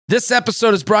This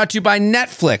episode is brought to you by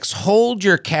Netflix. Hold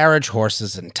your carriage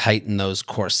horses and tighten those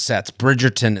corsets.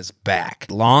 Bridgerton is back.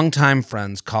 Longtime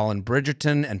friends Colin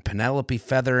Bridgerton and Penelope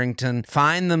Featherington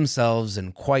find themselves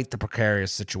in quite the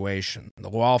precarious situation. The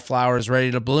wallflower is ready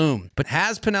to bloom. But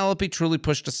has Penelope truly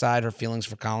pushed aside her feelings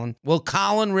for Colin? Will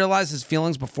Colin realize his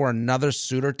feelings before another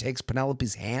suitor takes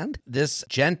Penelope's hand? This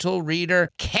gentle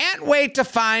reader can't wait to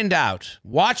find out.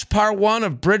 Watch part 1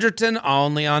 of Bridgerton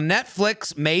only on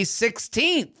Netflix May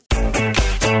 16th.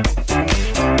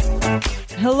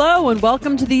 Hello and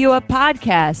welcome to the U Up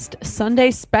Podcast,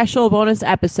 Sunday special bonus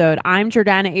episode. I'm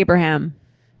Jordana Abraham.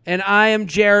 And I am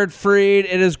Jared Freed.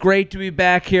 It is great to be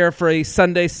back here for a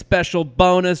Sunday special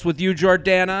bonus with you,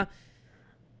 Jordana.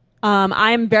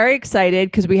 I'm very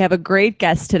excited because we have a great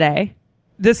guest today.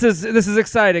 This is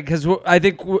exciting because I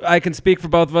think I can speak for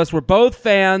both of us. We're both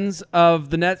fans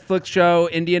of the Netflix show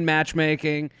Indian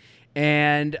Matchmaking,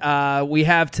 and we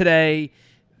have today...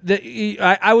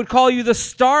 I would call you the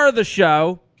star of the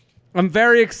show. I'm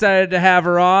very excited to have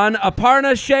her on.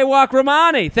 Aparna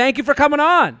Shewakramani. Thank you for coming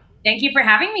on. Thank you for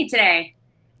having me today.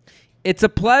 It's a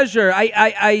pleasure.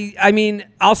 I mean,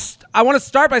 I want to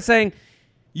start by saying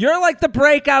you're like the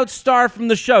breakout star from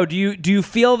the show. Do you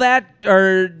feel that,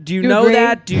 or do you know agree?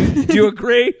 that? Do you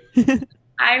agree?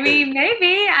 I mean,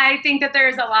 maybe. I think that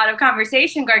there's a lot of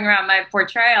conversation going around my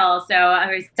portrayal. So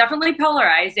I was definitely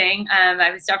polarizing. I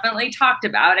was definitely talked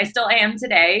about. I still am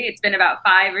today. It's been about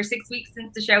 5 or 6 weeks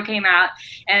since the show came out,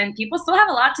 and people still have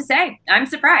a lot to say. I'm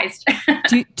surprised.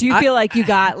 Do you feel like you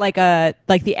got like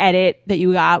the edit that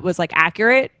you got was like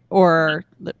accurate, or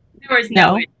There was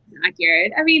no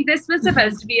accurate. I mean, this was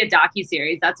supposed to be a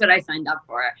docuseries. That's what I signed up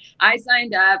for. I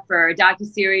signed up for a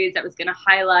docuseries that was going to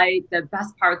highlight the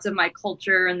best parts of my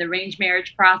culture and the arranged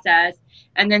marriage process.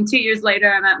 And then 2 years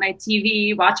later, I'm at my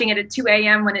TV watching it at 2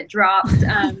 a.m. when it dropped.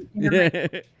 And I'm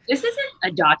like, this isn't a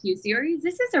docuseries.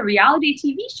 This is a reality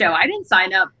TV show. I didn't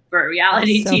sign up for a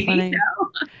reality TV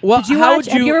show. Well, have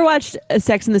you ever watched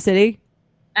Sex and the City?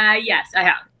 Yes, I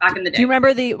have. Back in the day. Do you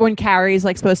remember when Carrie's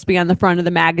like supposed to be on the front of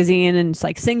the magazine and it's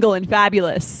like single and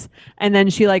fabulous, and then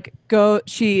she goes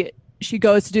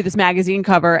to do this magazine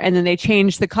cover, and then they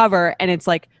change the cover and it's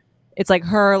like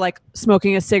her like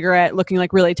smoking a cigarette, looking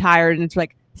like really tired, and it's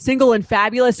like single and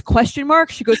fabulous ?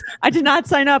 She goes, I did not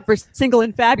sign up for single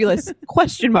and fabulous ?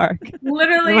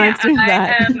 Literally, I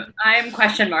am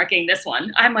question marking this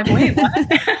one. I'm like, wait, what?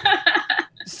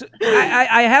 So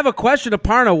I have a question,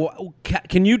 Aparna.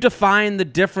 Can you define the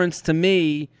difference to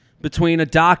me between a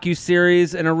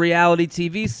docuseries and a reality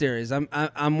TV series?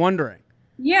 I'm wondering.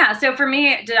 Yeah, so for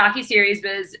me, the docuseries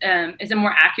is a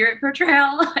more accurate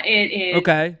portrayal. It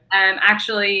is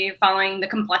actually following the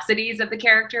complexities of the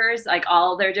characters, like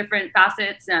all their different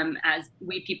facets, as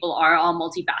we people are all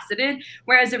multifaceted.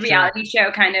 Whereas a reality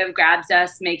show kind of grabs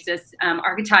us, makes us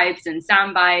archetypes and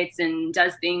sound bites, and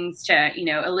does things to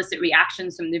elicit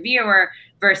reactions from the viewer,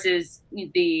 versus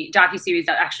the docuseries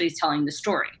that actually is telling the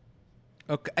story.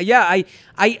 Okay, yeah,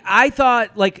 I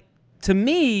thought, like, to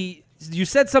me, you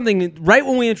said something right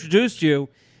when we introduced you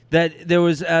that there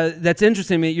was that's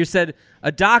interesting to me. You said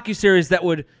a docuseries that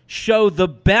would show the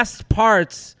best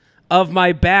parts of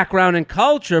my background and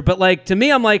culture, but like to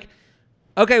me, I'm like,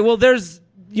 okay, well, there's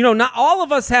not all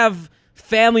of us have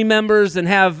family members and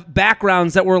have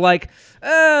backgrounds that were like,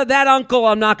 that uncle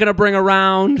I'm not going to bring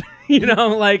around.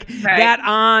 That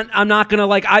aunt I'm not going to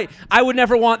like. I would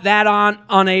never want that aunt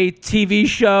on a TV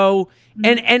show,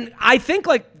 and I think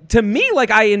like. To me,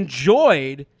 like, I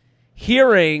enjoyed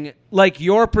hearing, like,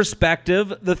 your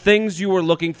perspective, the things you were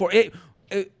looking for.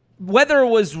 Whether it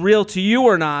was real to you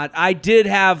or not, I did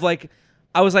have, like,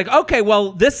 I was like, okay,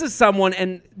 well, this is someone,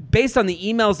 and based on the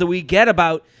emails that we get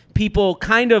about people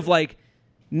kind of, like,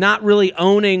 not really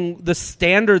owning the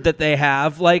standard that they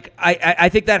have, like, I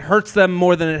think that hurts them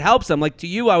more than it helps them. Like, to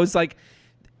you, I was like,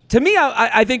 to me,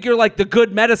 I think you're like the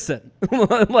good medicine.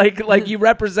 like you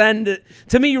represent it.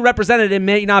 To me, you represent it. It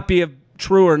may not be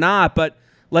true or not, but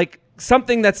like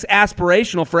something that's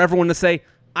aspirational for everyone to say,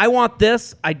 I want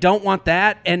this, I don't want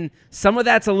that. And some of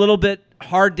that's a little bit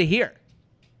hard to hear.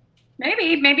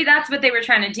 Maybe that's what they were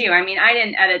trying to do. I mean, I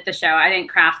didn't edit the show. I didn't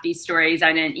craft these stories.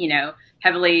 I didn't,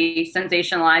 heavily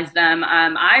sensationalize them.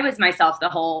 I was myself the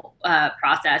whole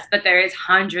process, but there is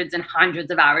hundreds and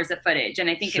hundreds of hours of footage. And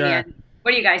I think in the end,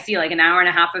 what do you guys see? Like an hour and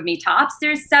a half of me tops?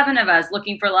 There's 7 of us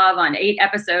looking for love on 8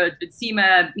 episodes, with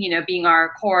Seema, being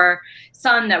our core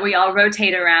son that we all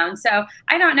rotate around. So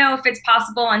I don't know if it's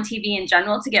possible on TV in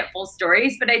general to get full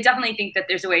stories, but I definitely think that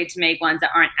there's a way to make ones that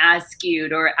aren't as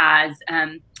skewed or as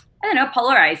I don't know,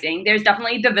 polarizing. There's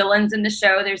definitely the villains in the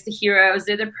show. There's the heroes.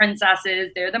 They're the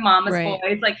princesses. They're the mama's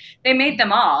boys. Like, they made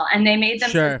them all, and they made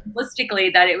them so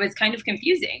simplistically that it was kind of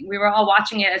confusing. We were all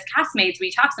watching it as castmates.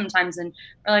 We talk sometimes, and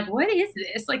we're like, "What is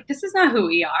this? Like, this is not who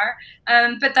we are."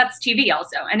 But that's TV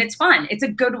also, and it's fun. It's a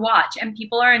good watch, and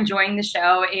people are enjoying the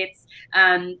show. It's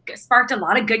sparked a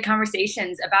lot of good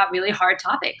conversations about really hard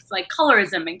topics like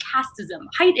colorism and casteism,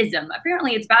 heightism.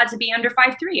 Apparently, it's bad to be under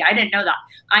 5'3". I didn't know that.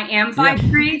 I am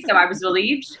 5'3", so I was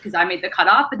relieved because I made the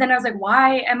cutoff. But then I was like,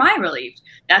 why am I relieved?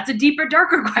 That's a deeper,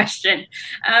 darker question.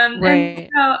 Right. And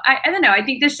so I don't know. I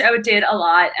think the show did a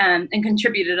lot and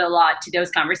contributed a lot to those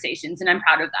conversations, and I'm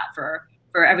proud of that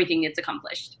for everything it's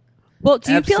accomplished. Well,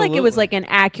 do you feel like it was like an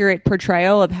accurate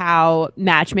portrayal of how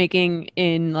matchmaking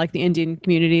in like the Indian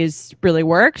communities really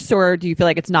works, or do you feel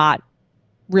like it's not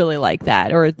really like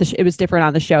that, or it was different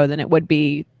on the show than it would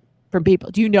be from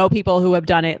people? Do you know people who have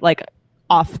done it like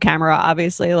off camera,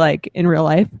 obviously, like in real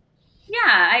life?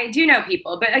 Yeah, I do know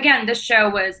people, but again, this show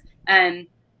was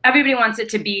everybody wants it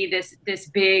to be this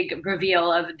big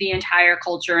reveal of the entire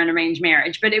culture in arranged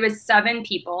marriage, but it was 7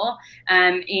 people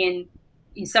in.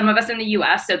 Some of us in the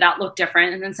US, so that looked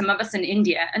different, and then some of us in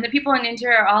India. And the people in India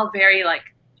are all very like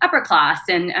upper class,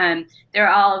 and they're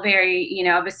all very,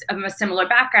 of a similar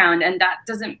background, and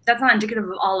that's not indicative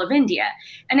of all of India.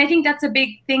 And I think that's a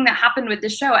big thing that happened with the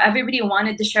show. Everybody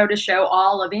wanted the show to show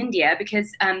all of India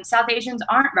because South Asians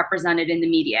aren't represented in the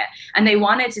media, and they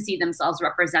wanted to see themselves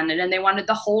represented, and they wanted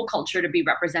the whole culture to be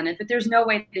represented. But there's no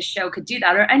way this show could do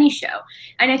that, or any show.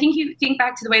 And I think you think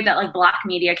back to the way that like Black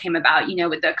media came about,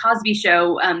 with the Cosby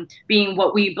Show being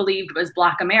what we believed was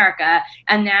Black America,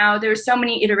 and now there's so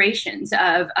many iterations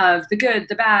of the good,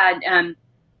 the bad,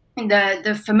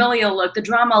 the familial look, the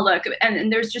drama look,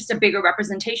 and there's just a bigger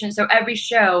representation. So every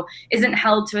show isn't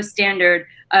held to a standard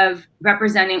of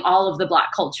representing all of the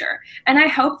Black culture. And I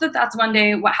hope that that's one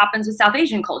day what happens with South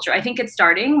Asian culture. I think it's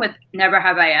starting with Never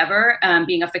Have I Ever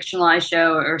being a fictionalized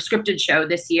show or scripted show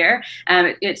this year.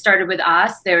 It started with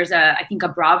us. There's I think a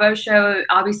Bravo show,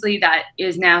 obviously, that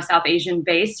is now South Asian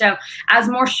based. So as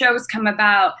more shows come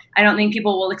about, I don't think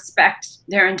people will expect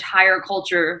their entire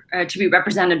culture to be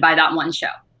represented by that one show.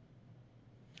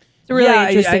 It's a really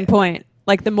interesting point.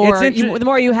 Like the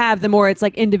more you have, the more it's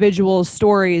like individual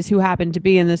stories who happen to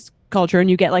be in this culture, and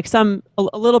you get like a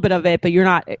little bit of it, but you're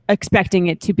not expecting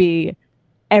it to be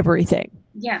everything.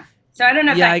 Yeah. So I don't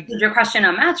know if that answered your question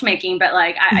on matchmaking, but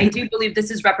like I do believe this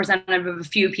is representative of a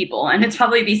few people, and it's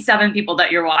probably these 7 people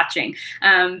that you're watching.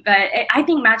 But I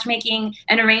think matchmaking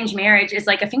and arranged marriage is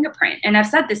like a fingerprint. And I've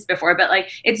said this before, but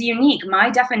like it's unique. My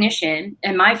definition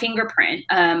and my fingerprint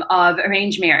of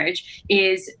arranged marriage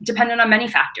is dependent on many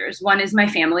factors. One is my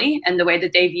family and the way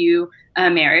that they view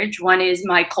marriage. One is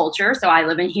my culture. So I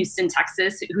live in Houston,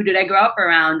 Texas. Who did I grow up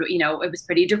around? It was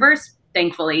pretty diverse,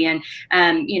 thankfully. And,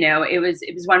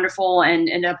 it was wonderful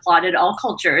and applauded all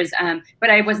cultures. But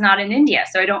I was not in India.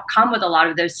 So I don't come with a lot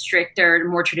of those stricter,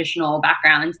 more traditional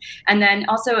backgrounds. And then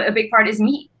also a big part is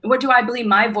me. What do I believe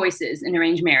my voice is in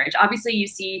arranged marriage? Obviously, you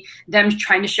see them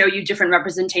trying to show you different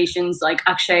representations, like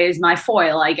Akshay is my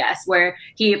foil, I guess, where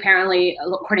he apparently,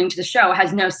 according to the show,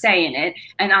 has no say in it.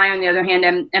 And I, on the other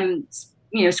hand, am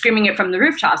screaming it from the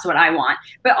rooftops what I want.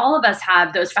 But all of us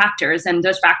have those factors, and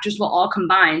those factors will all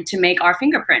combine to make our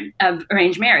fingerprint of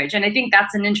arranged marriage. And I think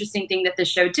that's an interesting thing that this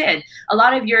show did. A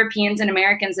lot of Europeans and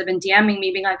Americans have been DMing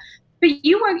me being like, but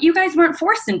you guys weren't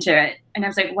forced into it. And I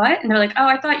was like, what? And they're like, oh,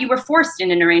 I thought you were forced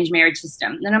in an arranged marriage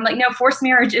system. And I'm like, no, forced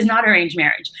marriage is not arranged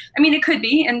marriage. I mean, it could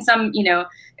be in some,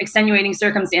 extenuating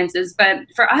circumstances, but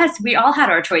for us, we all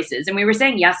had our choices, and we were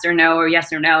saying yes or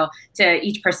no to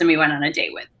each person we went on a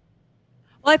date with.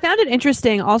 Well, I found it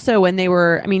interesting also when they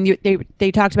were,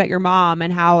 they talked about your mom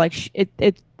and how like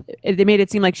they made it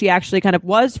seem like she actually kind of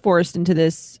was forced into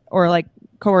this, or like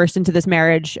coerced into this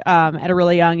marriage at a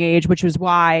really young age, which was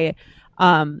why,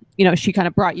 she kind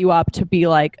of brought you up to be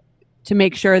like, to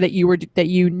make sure that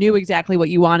you knew exactly what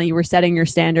you wanted, you were setting your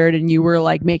standard, and you were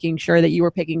like making sure that you were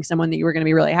picking someone that you were going to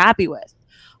be really happy with.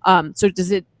 So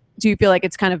do you feel like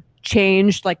it's kind of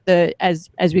changed like as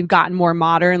we've gotten more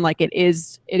modern, like it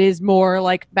is more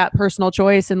like about personal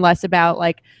choice and less about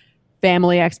like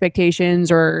family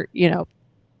expectations, or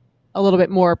a little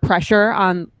bit more pressure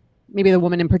on maybe the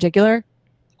woman in particular?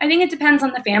 I think it depends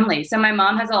on the family. So my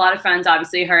mom has a lot of friends,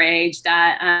 obviously her age,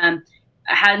 that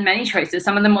had many choices.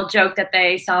 Some of them will joke that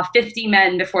they saw 50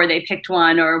 men before they picked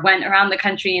one, or went around the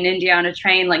country in India on a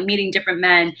train, like meeting different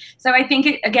men. So I think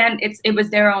it was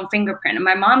their own fingerprint. And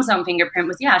my mom's own fingerprint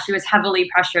was, she was heavily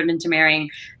pressured into marrying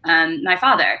my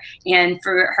father. And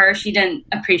for her, she didn't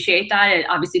appreciate that. It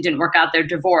obviously didn't work out. They're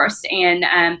divorced. And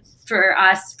for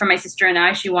us, for my sister and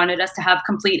I, she wanted us to have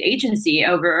complete agency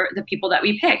over the people that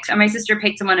we picked. And my sister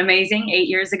picked someone amazing 8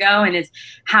 years ago and is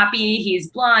happy. He's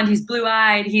blonde, he's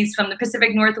blue-eyed, he's from the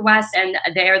Pacific Northwest, and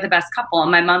they are the best couple.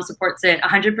 And my mom supports it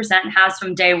 100%, has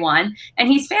from day one. And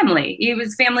he's family. He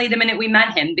was family the minute we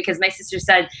met him because my sister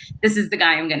said, this is the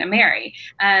guy I'm going to marry.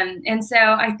 And so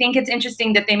I think it's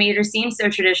interesting that they made her seem so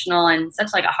traditional and such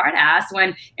like a hard ass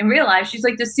when in real life she's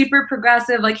like this super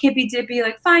progressive, like hippy dippy,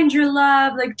 like find your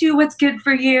love, like do what's good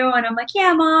for you. And I'm like,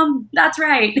 yeah, Mom, that's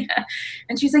right.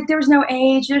 And she's like, there's no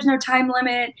age, there's no time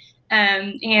limit.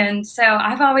 And so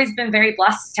I've always been very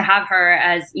blessed to have her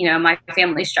as, you know, my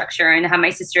family structure and have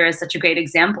my sister as such a great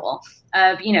example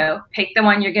of, you know, pick the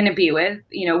one you're going to be with,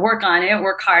 you know, work on it,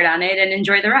 work hard on it, and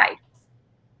enjoy the ride.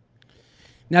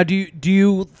 Now, do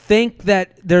you think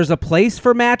that there's a place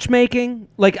for matchmaking?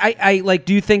 Like, I like,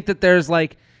 do you think that there's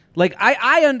like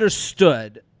I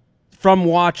understood from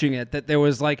watching it that there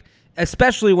was like,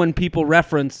 especially when people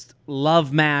referenced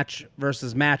love match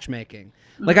versus matchmaking.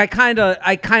 Like I kind of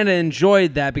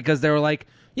enjoyed that because they were like,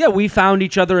 yeah, we found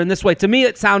each other in this way. To me,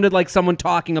 it sounded like someone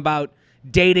talking about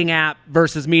dating app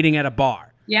versus meeting at a bar.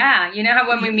 Yeah. You know how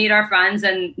when we meet our friends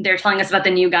and they're telling us about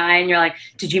the new guy and you're like,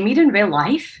 did you meet in real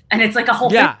life? And it's like a whole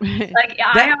thing. Like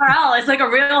IRL, it's like a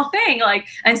real thing. Like,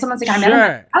 and someone's like, I met him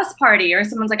at a house party, or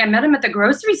someone's like, I met him at the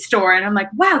grocery store. And I'm like,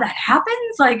 wow, that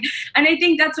happens. Like, and I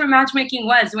think that's what matchmaking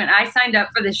was. When I signed up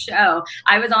for the show,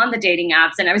 I was on the dating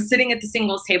apps and I was sitting at the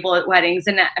singles table at weddings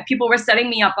and people were setting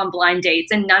me up on blind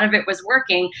dates and none of it was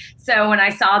working. So when I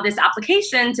saw this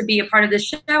application to be a part of the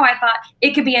show, I thought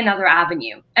it could be another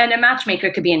avenue, and a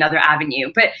matchmaker could be another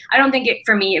avenue. But I don't think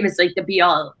for me, it was like the be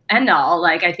all end all.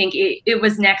 Like, I think it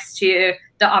was next to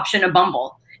the option of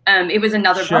Bumble. It was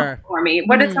another Bumble for me.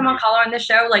 What did someone call her on the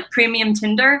show? Like premium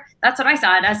Tinder? That's what I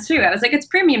saw it as too. I was like, it's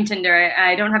premium Tinder.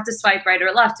 I don't have to swipe right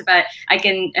or left, but I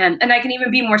can, and I can even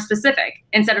be more specific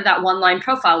instead of that one-line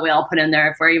profile we all put in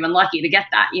there if we're even lucky to get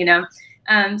that, you know?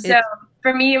 So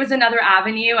for me, it was another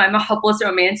avenue. I'm a hopeless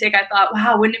romantic. I thought,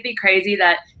 wow, wouldn't it be crazy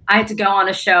that I had to go on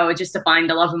a show just to find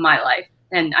the love of my life?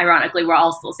 And ironically, we're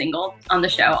all still single on the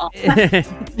show.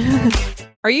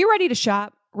 Are you ready to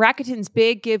shop? Rakuten's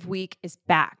Big Give Week is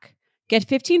back. Get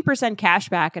 15% cash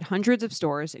back at hundreds of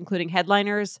stores, including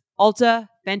Headliners, Ulta,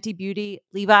 Fenty Beauty,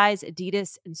 Levi's,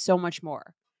 Adidas, and so much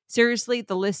more. Seriously,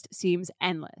 the list seems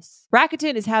endless.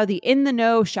 Rakuten is how the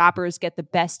in-the-know shoppers get the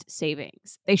best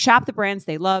savings. They shop the brands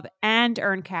they love and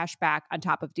earn cash back on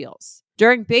top of deals.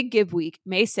 During Big Give Week,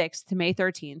 May 6th to May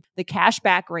 13th, the cash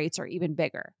back rates are even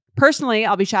bigger. Personally,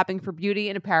 I'll be shopping for beauty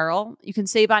and apparel. You can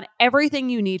save on everything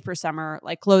you need for summer,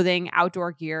 like clothing,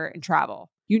 outdoor gear, and travel.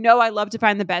 You know I love to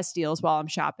find the best deals while I'm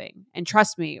shopping. And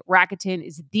trust me, Rakuten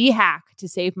is the hack to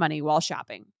save money while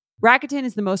shopping. Rakuten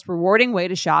is the most rewarding way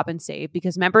to shop and save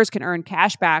because members can earn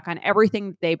cash back on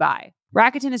everything they buy.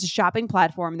 Rakuten is a shopping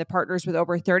platform that partners with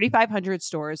over 3,500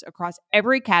 stores across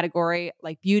every category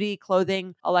like beauty,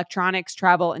 clothing, electronics,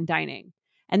 travel, and dining.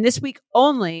 And this week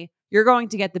only, you're going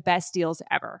to get the best deals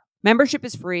ever. Membership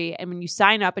is free, and when you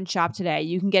sign up and shop today,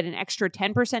 you can get an extra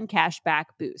 10% cash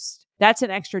back boost. That's an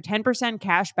extra 10%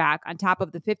 cash back on top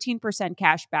of the 15%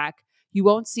 cash back. You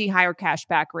won't see higher cash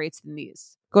back rates than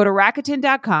these. Go to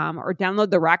Rakuten.com or download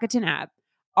the Rakuten app.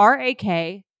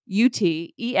 Rakuten.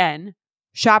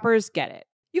 Shoppers get it.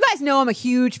 You guys know I'm a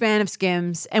huge fan of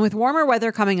Skims, and with warmer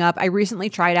weather coming up, I recently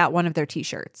tried out one of their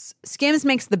t-shirts. Skims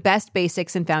makes the best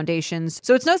basics and foundations,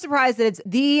 so it's no surprise that it's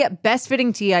the best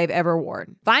fitting tee I've ever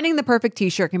worn. Finding the perfect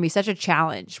t-shirt can be such a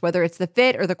challenge, whether it's the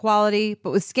fit or the quality,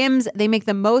 but with Skims, they make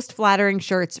the most flattering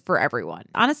shirts for everyone.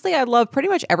 Honestly, I love pretty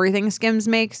much everything Skims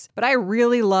makes, but I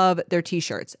really love their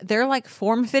t-shirts. They're like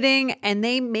form-fitting, and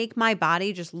they make my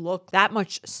body just look that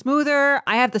much smoother.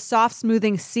 I have the soft,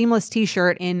 smoothing, seamless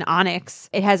t-shirt in Onyx.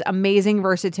 It has amazing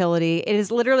versatility. It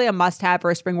is literally a must-have for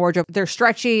a spring wardrobe. They're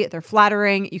stretchy, they're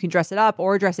flattering, you can dress it up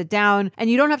or dress it down, and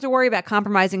you don't have to worry about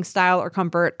compromising style or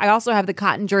comfort. I also have the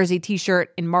cotton jersey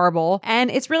t-shirt in marble,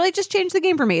 and it's really just changed the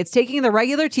game for me. It's taking the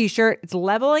regular t-shirt, it's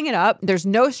leveling it up. There's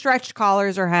no stretched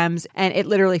collars or hems, and it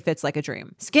literally fits like a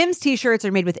dream. Skims t-shirts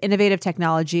are made with innovative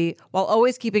technology while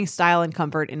always keeping style and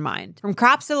comfort in mind. From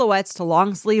crop silhouettes to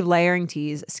long sleeve layering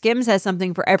tees, Skims has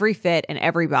something for every fit and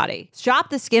every body. Shop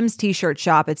the Skims t-shirt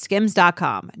shop at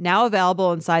skims.com, now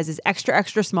available in sizes extra,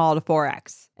 extra small to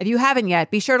 4X. If you haven't yet,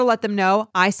 be sure to let them know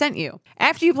I sent you.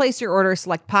 After you place your order,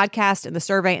 select podcast in the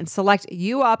survey and select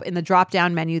you up in the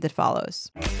drop-down menu that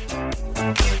follows.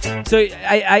 So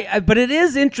but it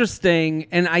is interesting,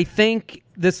 and I think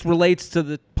this relates to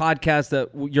the podcast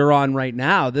that you're on right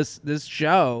now, this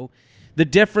show, the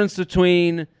difference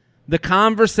between the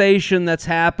conversation that's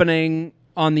happening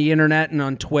on the internet and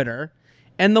on Twitter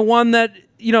and the one that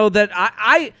that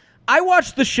I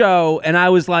watched the show and I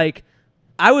was like,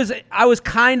 I was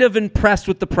kind of impressed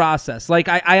with the process. Like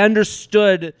I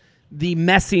understood the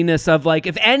messiness of like,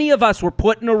 if any of us were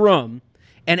put in a room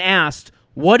and asked,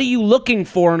 what are you looking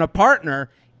for in a partner?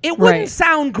 It wouldn't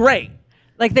sound great.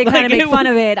 Like they kind of make fun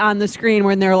of it on the screen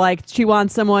when they're like, she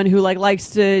wants someone who like likes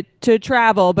to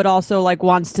travel, but also like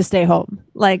wants to stay home.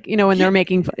 Like, when they're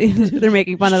making they're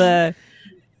making fun of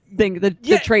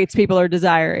the traits people are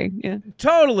desiring. Yeah,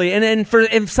 totally. And then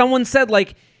if someone said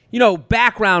like,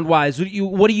 background wise,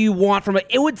 what do you want from it?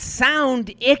 It would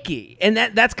sound icky. And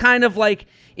that's kind of like,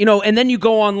 and then you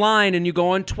go online and you go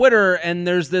on Twitter and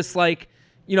there's this like,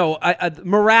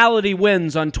 morality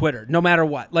wins on Twitter, no matter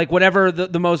what, like whatever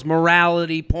the most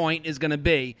morality point is going to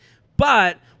be.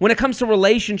 But when it comes to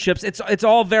relationships, it's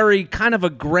all very kind of a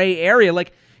gray area.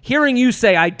 Like hearing you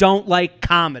say, I don't like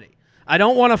comedy. I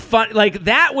don't want to fun. Like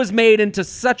that was made into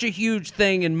such a huge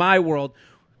thing in my world.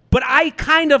 But I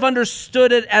kind of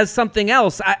understood it as something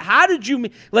else. How did you,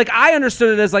 like, I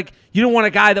understood it as like, you don't want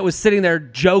a guy that was sitting there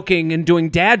joking and doing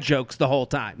dad jokes the whole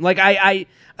time. Like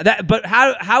but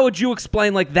how would you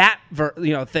explain like that,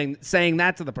 thing, saying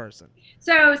that to the person?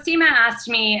 So Seema asked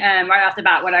me right off the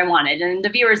bat what I wanted, and the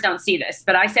viewers don't see this,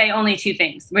 but I say only two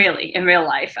things, really, in real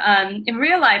life. In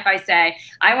real life, I say,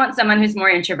 I want someone who's more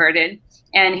introverted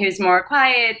and who's more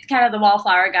quiet, kind of the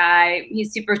wallflower guy.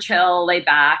 He's super chill, laid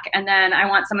back. And then I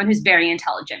want someone who's very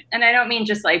intelligent. And I don't mean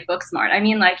just like book smart. I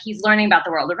mean like he's learning about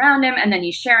the world around him and then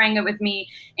he's sharing it with me.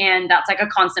 And that's like a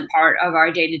constant part of our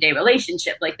day-to-day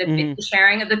relationship, like the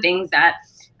sharing of the things that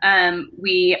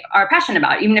we are passionate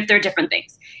about, even if they're different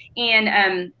things.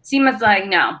 And Seema's like,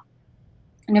 no.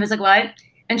 And I was like, what?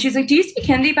 And she's like, do you speak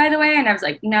Hindi, by the way? And I was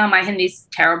like, no, my Hindi's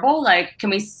terrible. Like, can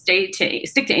we stick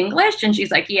to English? And she's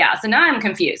like, yeah. So now I'm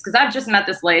confused because I've just met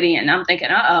this lady and I'm thinking,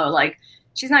 like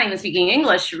she's not even speaking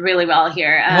English really well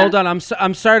here. Hold on. I'm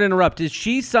sorry to interrupt. Is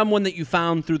she someone that you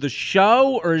found through the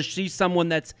show or is she someone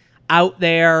that's out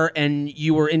there and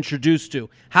you were introduced to?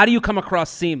 How do you come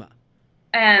across Seema?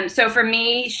 So for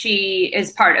me, she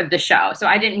is part of the show. So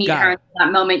I didn't meet her until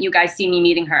that moment you guys see me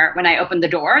meeting her when I opened the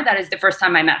door. That is the first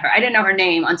time I met her. I didn't know her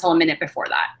name until a minute before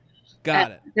that.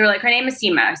 Got it. They were like, her name is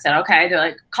Seema. I said, okay. They're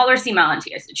like, call her Seema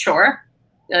Auntie. I said, sure.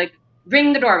 They're like,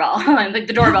 ring the doorbell. Like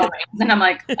the doorbell rings. And I'm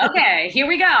like, okay, here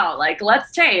we go. Like,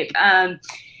 let's tape. And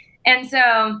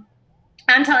so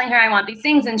I'm telling her I want these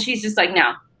things. And she's just like,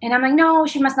 no. And I'm like, no,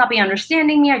 she must not be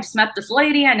understanding me. I just met this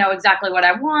lady. I know exactly what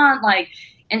I want. Like,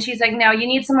 and she's like, no, you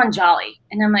need someone jolly.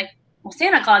 And I'm like, well,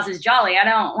 Santa Claus is jolly. I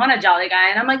don't want a jolly guy.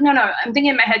 And I'm like, no. I'm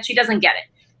thinking in my head, she doesn't get it.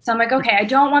 So I'm like, okay, I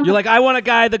don't want. You're like, I want a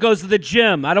guy that goes to the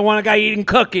gym. I don't want a guy eating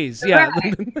cookies. Yeah.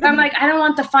 Right. So I'm like, I don't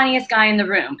want the funniest guy in the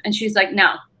room. And she's like,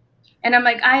 no. And I'm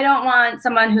like, I don't want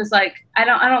someone who's like, I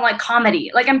don't like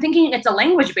comedy. Like I'm thinking it's a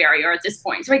language barrier at this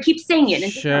point. So I keep saying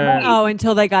it. Oh,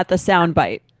 until they got the sound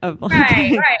bite. Of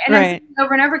right. And I'm saying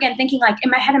over and over again thinking like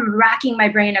in my head, I'm racking my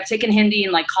brain. I've taken Hindi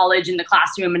in like college in the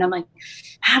classroom. And I'm like,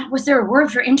 was there a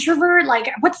word for introvert?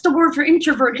 Like, what's the word for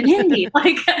introvert in Hindi?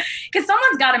 Like, because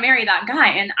someone's got to marry that guy.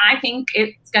 And I think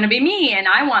it's going to be me. And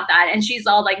I want that. And she's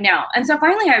all like, no. And so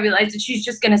finally I realized that she's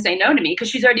just going to say no to me because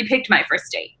she's already picked my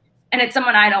first date. And it's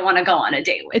someone I don't want to go on a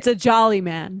date with. It's a jolly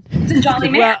man. It's a jolly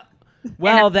man.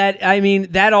 Well,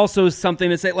 that also is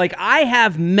something to say. Like, I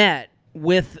have met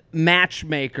with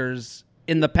matchmakers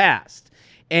in the past,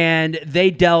 and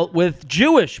they dealt with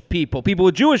Jewish people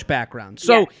with Jewish backgrounds.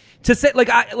 So to say,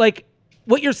 like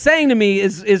what you're saying to me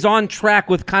is on track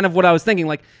with kind of what I was thinking.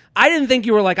 Like, I didn't think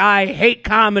you were like, I hate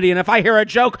comedy, and if I hear a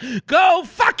joke, go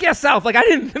fuck yourself. Like, I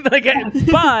didn't like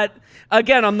it, but.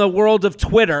 Again, on the world of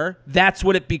Twitter, that's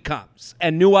what it becomes.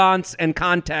 And nuance and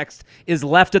context is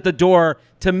left at the door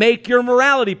to make your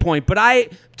morality point. But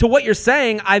to what you're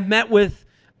saying, I've met with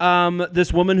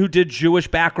this woman who did Jewish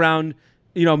background,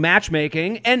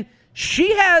 matchmaking, and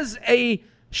she has a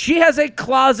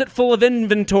closet full of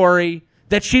inventory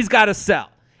that she's got to sell.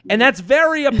 And that's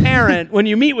very apparent when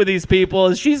you meet with these people.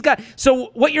 Is she's got so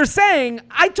what you're saying,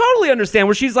 I totally understand.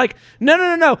 Where she's like,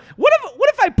 no. What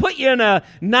if I put you in a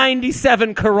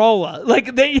 '97 Corolla?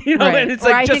 Like they, right. And it's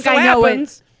like I just think so I know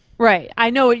happens. Right. I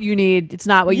know what you need. It's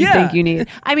not what you think you need.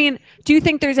 I mean, do you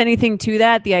think there's anything to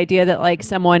that? The idea that like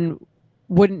someone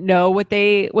wouldn't know what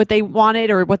they wanted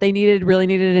or what they really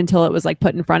needed until it was like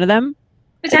put in front of them.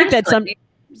 Potentially.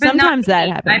 Sometimes that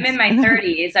happens. I'm in my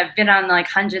 30s. I've been on like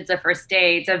hundreds of first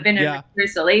dates. I've been in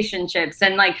relationships,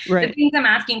 and like the things I'm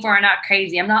asking for are not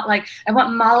crazy. I'm not like, I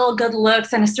want model good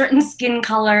looks and a certain skin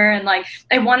color, and like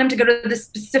I want him to go to this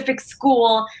specific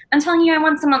school. I'm telling you, I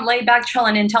want someone laid back, chill,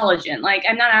 and intelligent. Like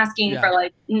I'm not asking for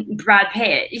like Brad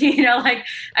Pitt. Like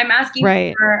I'm asking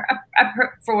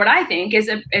for what I think is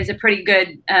a pretty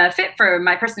good fit for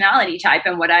my personality type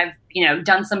and what I've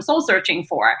done some soul searching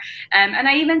for. And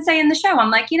I even say in the show, I'm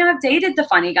like, I've dated the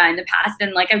funny guy in the past,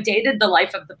 and like I've dated the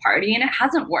life of the party, and it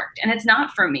hasn't worked, and it's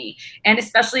not for me. And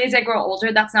especially as I grow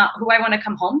older, that's not who I want to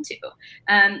come home to.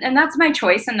 And that's my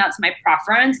choice, and that's my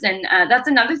preference. And that's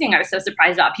another thing I was so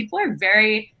surprised about. People are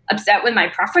very upset with my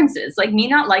preferences. Like me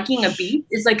not liking a beach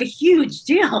is like a huge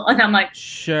deal. And I'm like,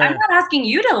 sure, I'm not asking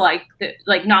you to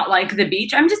not like the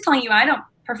beach. I'm just telling you I don't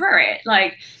prefer it.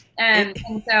 Like, and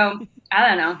so I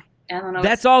don't know.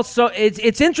 That's also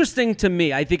it's interesting to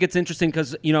me. I think it's interesting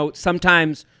because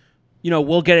sometimes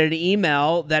we'll get an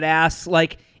email that asks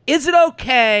like, is it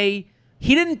okay?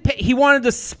 He didn't pay, he wanted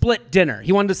to split dinner.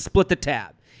 He wanted to split the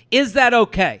tab. Is that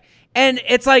okay? And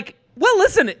it's like, well,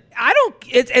 listen, I don't.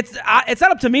 It's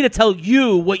not up to me to tell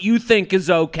you what you think is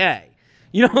okay.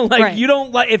 You don't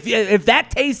like if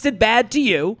that tasted bad to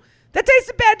you, that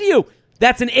tasted bad to you.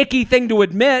 That's an icky thing to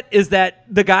admit, is that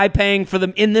the guy paying for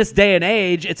them in this day and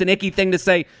age, it's an icky thing to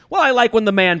say, well, I like when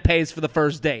the man pays for the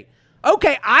first date.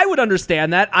 Okay, I would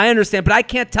understand that. I understand, but I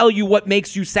can't tell you what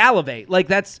makes you salivate. Like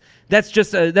that's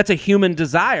a human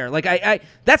desire. Like I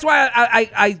that's why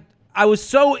I was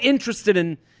so interested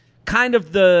in kind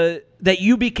of that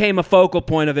you became a focal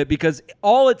point of it, because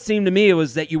all it seemed to me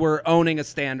was that you were owning a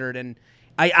standard, and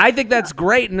I think that's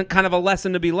great and kind of a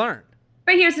lesson to be learned.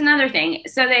 But here's another thing.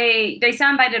 So they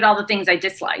soundbited all the things I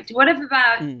disliked. What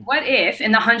if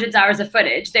in the hundreds of hours of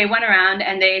footage, they went around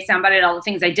and they soundbited all the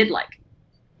things I did like?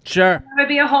 Sure. It would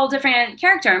be a whole different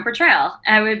character and portrayal.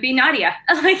 I would be Nadia.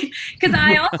 Because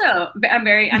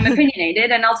I'm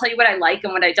opinionated, and I'll tell you what I like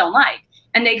and what I don't like.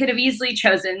 And they could have easily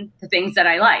chosen the things that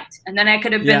I liked. And then I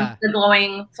could have been the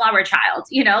glowing flower child,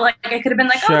 like I could have been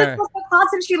like, oh, this girl's so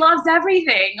awesome. She loves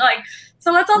everything.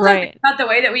 So let's also think about the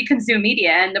way that we consume media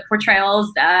and the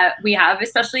portrayals that we have,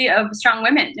 especially of strong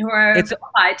women who are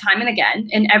vilified time and again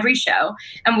in every show.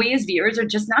 And we as viewers are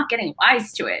just not getting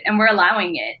wise to it. And we're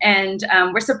allowing it. And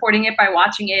we're supporting it by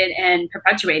watching it and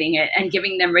perpetuating it and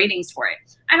giving them ratings for it.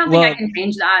 I don't think I can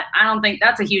change that. I don't think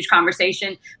that's a huge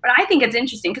conversation. But I think it's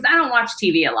interesting because I don't watch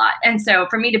TV a lot. And so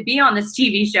for me to be on this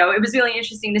TV show, it was really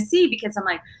interesting to see, because I'm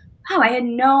like, oh, I had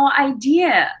no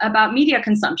idea about media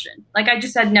consumption. Like I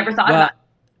just had never thought about it.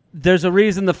 There's a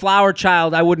reason the flower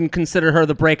child, I wouldn't consider her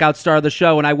the breakout star of the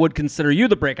show, and I would consider you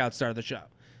the breakout star of the show.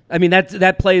 I mean,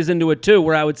 that plays into it too,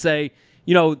 where I would say,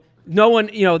 no one,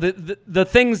 the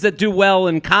things that do well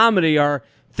in comedy are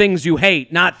things you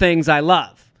hate, not things I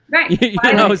love. Right.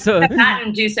 Why does Jessica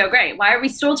Batten do so great? Why are we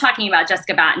still talking about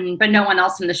Jessica Batten, but no one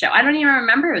else from the show? I don't even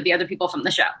remember the other people from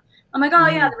the show. I'm like, oh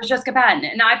yeah, there was Jessica Batten,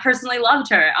 and I personally loved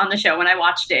her on the show when I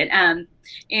watched it, and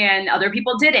other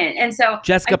people didn't. And so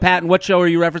Jessica Batten, what show are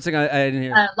you referencing? I didn't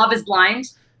hear. Love Is Blind.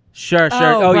 Sure.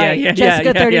 Oh right.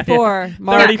 Jessica 34,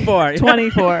 Mark 34,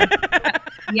 24.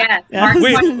 Yes.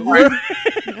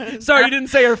 Sorry, you didn't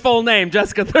say her full name.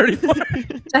 Jessica 34.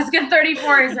 Jessica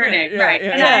 34 is her name, right?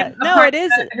 Yeah. No, it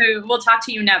is. Who will talk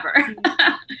to you never.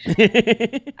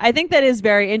 I think that is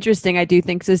very interesting. I do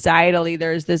think societally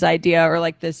there's this idea, or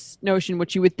like this notion,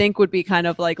 which you would think would be kind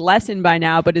of like lessened by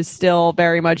now, but is still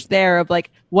very much there, of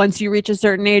like, once you reach a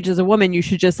certain age as a woman, you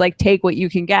should just like take what you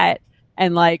can get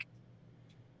and like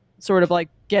sort of like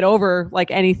get over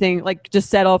like anything, like just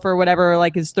settle for whatever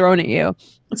like is thrown at you.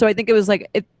 So I think it was like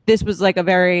this was like a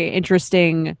very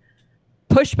interesting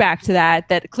pushback to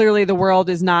that clearly the world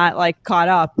is not like caught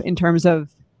up in terms of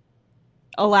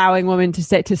allowing women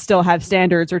to still have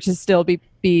standards, or to still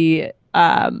be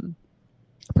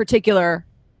particular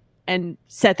and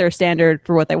set their standard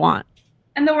for what they want.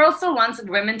 And the world still wants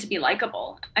women to be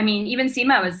likable. I mean, even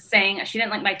Seema was saying she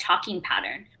didn't like my talking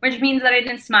pattern, which means that I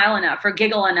didn't smile enough or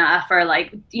giggle enough or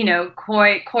like,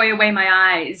 coy away my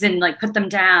eyes and like put them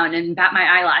down and bat my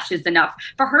eyelashes enough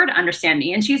for her to understand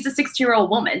me. And she's a 60-year-old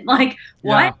woman. Like,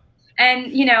 what? Yeah.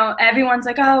 And, everyone's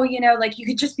like, oh, like you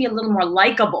could just be a little more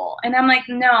likable. And I'm like,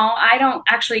 no, I don't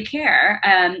actually care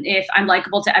if I'm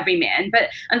likable to every man. But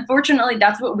unfortunately,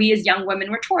 that's what we as young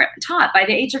women were taught. By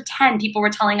the age of 10, people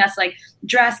were telling us, like,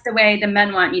 dress the way the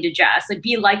men want you to dress. Like,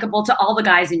 be likable to all the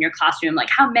guys in your classroom. Like,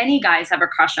 how many guys have a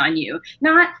crush on you?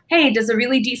 Not, hey, does a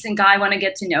really decent guy want to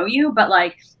get to know you? But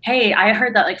like, hey, I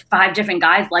heard that like 5 different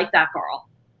guys like that girl.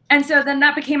 And so then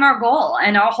that became our goal.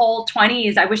 And our whole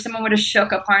 20s, I wish someone would have shook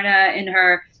Aparna in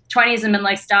her 20s and been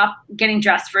like, stop getting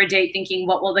dressed for a date thinking,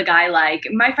 what will the guy like?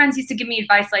 My friends used to give me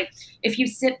advice like, if you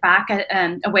sit back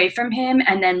away from him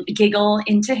and then giggle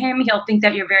into him, he'll think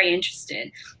that you're very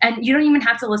interested. And you don't even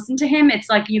have to listen to him. It's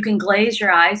like you can glaze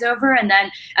your eyes over, and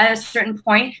then at a certain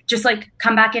point, just like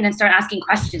come back in and start asking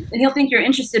questions. And he'll think you're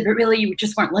interested, but really you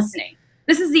just weren't listening.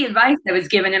 This is the advice that was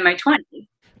given in my 20s.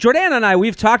 Jordana and I,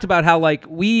 we've talked about how like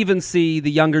we even see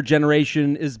the younger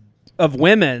generation is of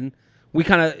women. We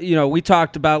kind of, we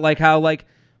talked about like how like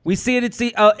we see it.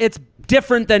 It's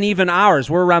different than even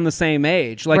ours. We're around the same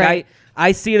age. Like right.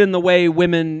 I see it in the way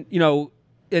women,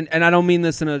 and I don't mean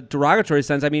this in a derogatory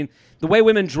sense. I mean the way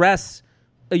women dress,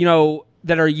 that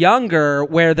are younger,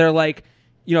 where they're like,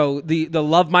 the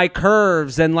love my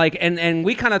curves and like, and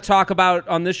we kind of talk about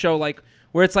on this show like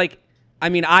where it's like. I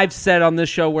mean, I've said on this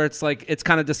show where it's like it's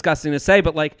kind of disgusting to say,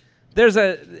 but like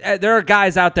there are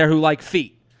guys out there who like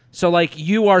feet. So like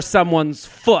you are someone's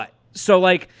foot. So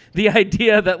like the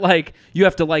idea that like you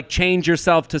have to like change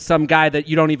yourself to some guy that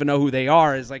you don't even know who they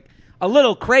are is like a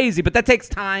little crazy, but that takes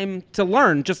time to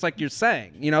learn, just like you're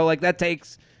saying. Like that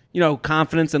takes,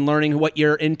 confidence and learning what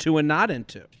you're into and not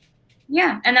into.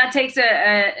 Yeah, and that takes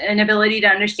an ability to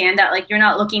understand that, like, you're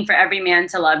not looking for every man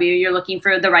to love you. You're looking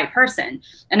for the right person.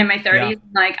 And in my 30s,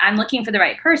 like, I'm looking for the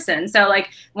right person. So, like,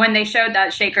 when they showed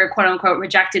that Shaker, quote unquote,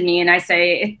 rejected me, and I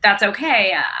say, that's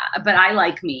okay, but I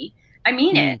like me. I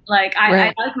mean it. Like,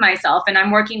 I like myself, and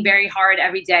I'm working very hard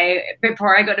every day.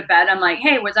 Before I go to bed, I'm like,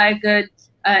 hey, was I a good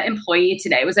employee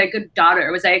today? Was I a good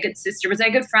daughter? Was I a good sister? Was I a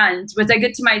good friend? Was I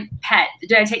good to my pet?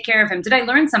 Did I take care of him? Did I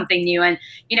learn something new? And,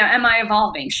 am I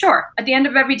evolving? Sure. At the end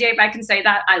of every day, if I can say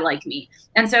that, I like me.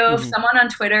 And so if someone on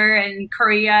Twitter in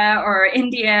Korea or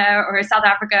India or South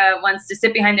Africa wants to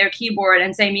sit behind their keyboard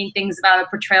and say mean things about a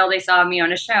portrayal they saw of me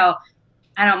on a show,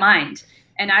 I don't mind.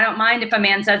 And I don't mind if a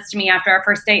man says to me after our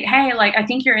first date, hey, like, I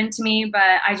think you're into me,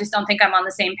 but I just don't think I'm on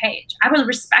the same page. I would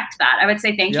respect that. I would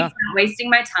say, thank you for not wasting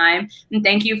my time. And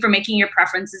thank you for making your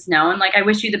preferences known. Like, I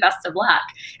wish you the best of luck.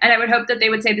 And I would hope that they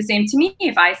would say the same to me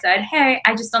if I said, hey,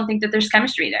 I just don't think that there's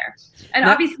chemistry there. And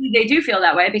obviously they do feel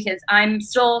that way because I'm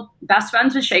still best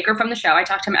friends with Shaker from the show. I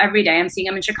talk to him every day. I'm seeing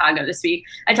him in Chicago this week.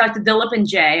 I talk to Dilip and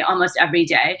Jay almost every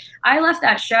day. I left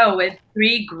that show with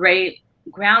 3 great,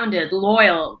 grounded,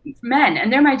 loyal men,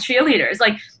 and they're my cheerleaders.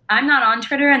 Like, I'm not on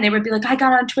Twitter, and they would be like, I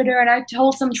got on Twitter and I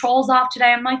told some trolls off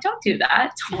today. I'm like, don't do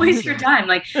that. Don't waste your time.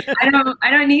 Like, I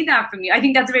don't need that from you. I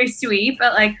think that's very sweet,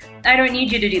 but like, I don't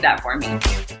need you to do that for me.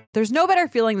 There's no better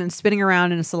feeling than spinning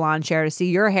around in a salon chair to see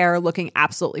your hair looking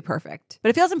absolutely perfect. But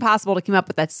it feels impossible to keep up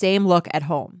with that same look at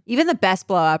home. Even the best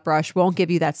blowout brush won't give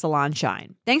you that salon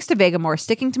shine. Thanks to Vegamore,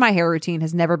 sticking to my hair routine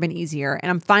has never been easier, and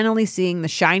I'm finally seeing the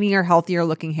shinier, healthier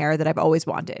looking hair that I've always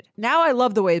wanted. Now I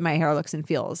love the way my hair looks and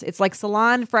feels. It's like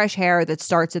salon fresh hair that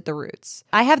starts at the roots.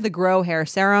 I have the Grow Hair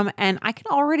Serum, and I can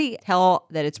already tell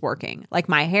that it's working. Like,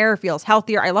 my hair feels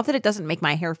healthier. I love that it doesn't make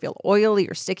my hair feel oily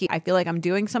or sticky. I feel like I'm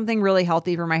doing something really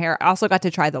healthy for my hair. I also got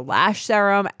to try the lash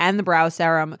serum and the brow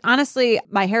serum. Honestly,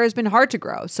 my hair has been hard to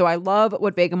grow, so I love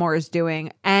what Vegamore is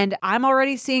doing, and I'm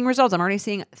already seeing results. I'm already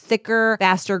seeing thicker,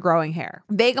 faster growing hair.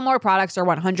 Vegamore products are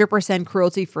 100%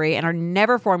 cruelty-free and are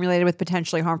never formulated with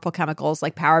potentially harmful chemicals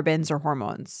like parabens or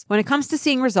hormones. When it comes to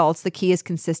seeing results, the key is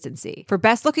consistency. For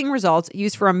best-looking results,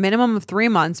 use for a minimum of 3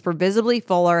 months for visibly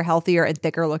fuller, healthier, and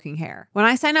thicker-looking hair. When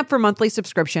I sign up for monthly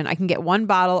subscription, I can get 1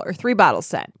 bottle or 3 bottles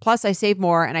sent. Plus, I save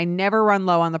more, and I never run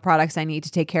low on the products I need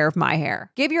to take care of my hair.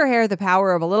 Give your hair the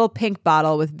power of a little pink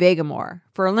bottle with Vegamore.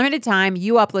 For a limited time,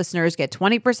 you up listeners get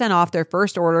 20% off their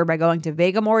first order by going to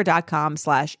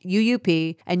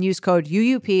vegamore.com/UUP and use code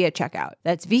UUP at checkout.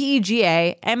 That's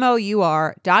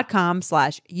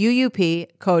vegamore.com/UUP,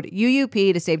 code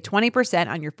UUP to save 20%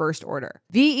 on your first order.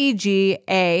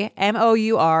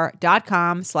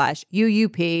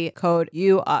 vegamore.com/UUP, code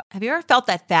UUP. Have you ever felt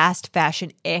that fast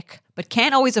fashion ick, but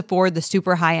can't always afford the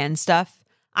super high-end stuff?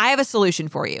 I have a solution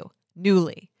for you.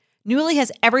 Nuuly. Nuuly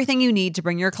has everything you need to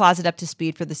bring your closet up to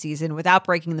speed for the season without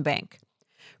breaking the bank.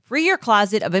 Free your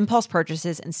closet of impulse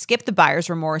purchases and skip the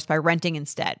buyer's remorse by renting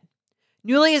instead.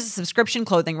 Nuuly is a subscription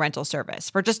clothing rental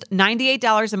service. For just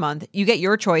 $98 a month, you get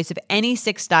your choice of any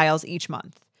 6 styles each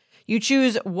month. You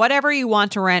choose whatever you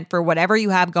want to rent for whatever you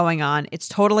have going on. It's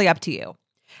totally up to you.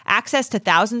 Access to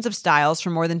thousands of styles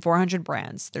from more than 400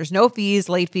 brands. There's no fees,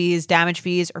 late fees, damage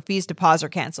fees, or fees to pause or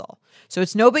cancel. So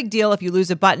it's no big deal if you lose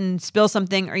a button, spill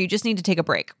something, or you just need to take a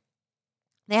break.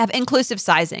 They have inclusive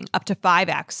sizing, up to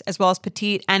 5X, as well as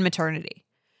petite and maternity.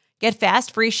 Get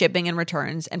fast, free shipping and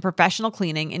returns and professional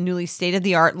cleaning in Nuuly's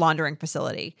state-of-the-art laundering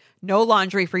facility. No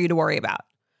laundry for you to worry about.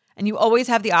 And you always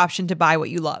have the option to buy what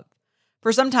you love.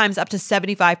 For sometimes up to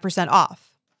 75% off.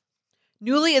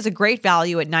 Nuuly is a great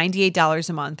value at $98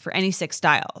 a month for any 6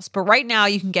 styles. But right now,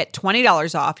 you can get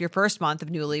 $20 off your first month of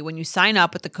Nuuly when you sign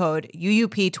up with the code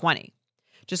UUP20.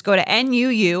 Just go to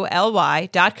NUULY.com,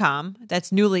 that's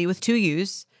Nuuly with 2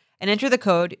 U's, and enter the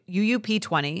code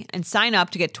UUP20 and sign up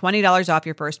to get $20 off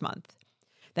your first month.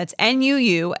 That's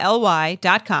NUULY.com,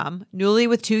 Nuuly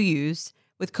with 2 U's,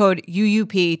 with code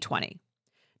UUP20.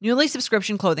 Nuuly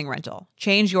subscription clothing rental.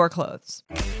 Change your clothes.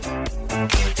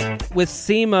 With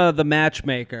Seema, the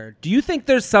matchmaker, do you think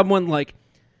there's someone like,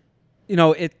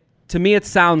 to me it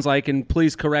sounds like, and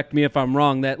please correct me if I'm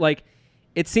wrong, that like,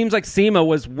 it seems like Seema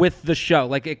was with the show.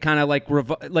 Like it kind of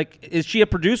like, is she a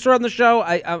producer on the show?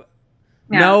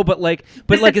 No, but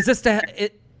is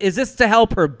this to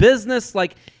help her business?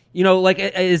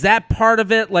 Is that part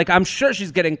of it? Like, I'm sure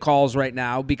she's getting calls right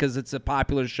now because it's a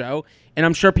popular show, and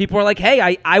I'm sure people are like,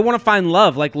 hey, I want to find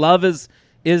love. Like, love is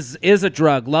a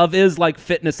drug. Love is like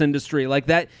fitness industry. Like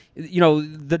that,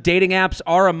 the dating apps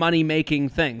are a money-making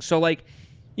thing. So like,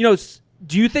 do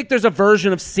you think there's a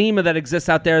version of Seema that exists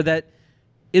out there that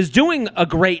is doing a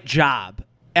great job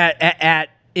at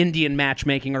Indian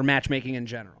matchmaking or matchmaking in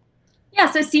general? Yeah,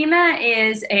 so Seema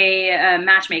is a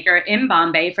matchmaker in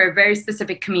Bombay for a very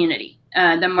specific community,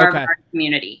 the Marwari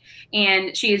community.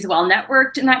 And she is well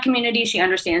networked in that community. She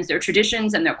understands their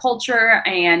traditions and their culture.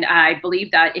 And I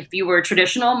believe that if you were a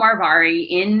traditional Marwari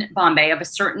in Bombay of a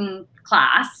certain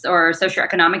class or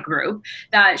socioeconomic group,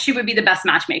 that she would be the best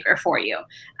matchmaker for you.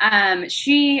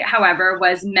 She, however,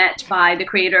 was met by the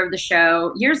creator of the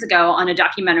show years ago on a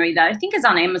documentary that I think is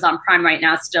on Amazon Prime right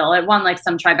now still. It won like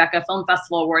some Tribeca Film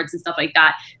Festival awards and stuff like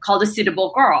that, called A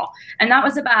Suitable Girl. And that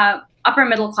was about upper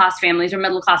middle class families or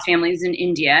middle class families in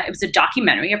India. It was a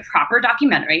documentary, a proper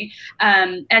documentary.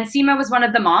 And Seema was one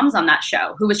of the moms on that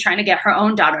show who was trying to get her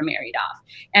own daughter married off.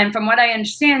 And from what I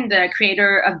understand, the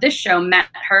creator of this show met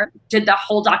her, did the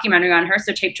whole documentary on her,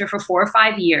 so taped her for 4 or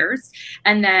 5 years,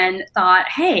 and then thought,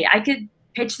 hey, I could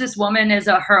pitch this woman as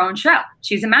her own show.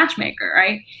 She's a matchmaker,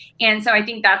 right? And so I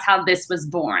think that's how this was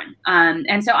born.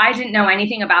 And so I didn't know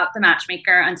anything about the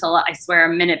matchmaker until, I swear,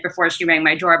 a minute before she rang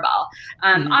my doorbell.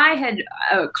 I had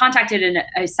contacted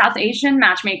a South Asian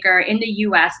matchmaker in the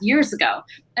U.S. years ago.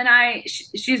 And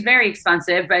she's very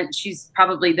expensive, but she's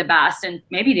probably the best and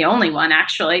maybe the only one,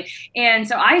 actually. And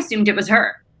so I assumed it was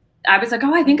her. I was like,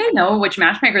 I think I know which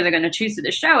matchmaker they're going to choose for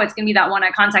the show. It's going to be that one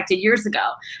I contacted years ago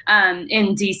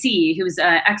in D.C., who's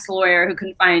an ex-lawyer who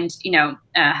couldn't find,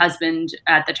 a husband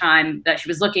at the time that she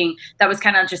was looking that was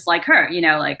kind of just like her,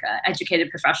 like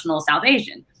educated professional South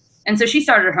Asian. And so she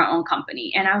started her own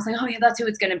company. And I was like, oh, yeah, that's who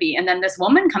it's going to be. And then this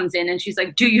woman comes in and she's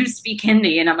like, do you speak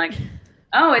Hindi? And I'm like,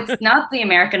 oh, it's not the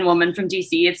American woman from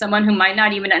D.C. It's someone who might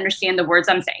not even understand the words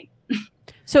I'm saying.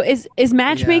 So is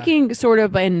matchmaking sort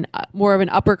of more of an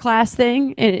upper class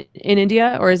thing in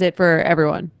India, or is it for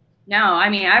everyone? No, I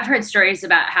mean, I've heard stories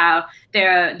about how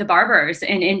the barbers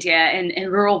in India and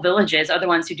in rural villages are the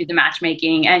ones who do the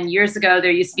matchmaking. And years ago,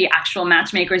 there used to be actual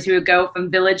matchmakers who would go from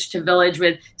village to village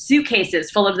with suitcases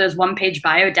full of those one-page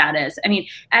biodatas. I mean,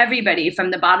 everybody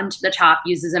from the bottom to the top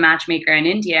uses a matchmaker in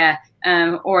India.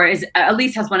 Or is at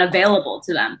least has one available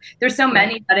to them. There's so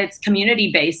many that it's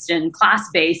community-based and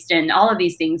class-based and all of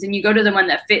these things. And you go to the one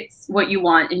that fits what you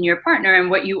want in your partner and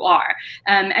what you are.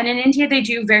 And in India, they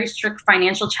do very strict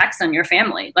financial checks on your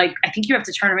family. Like, I think you have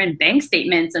to turn in bank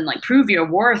statements and like prove your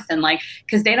worth and like,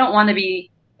 because they don't want to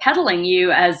be peddling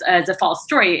you as a false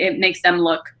story. It makes them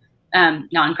look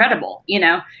non-credible,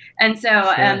 And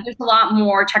so there's a lot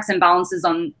more checks and balances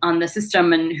on the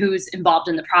system and who's involved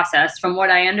in the process from what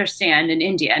I understand in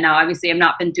India. Now, obviously, I've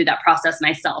not been through that process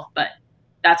myself, but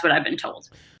that's what I've been told.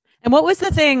 And what was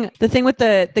the thing with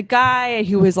the guy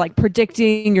who was like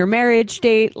predicting your marriage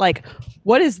date? Like,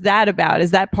 what is that about?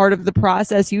 Is that part of the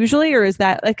process usually? Or is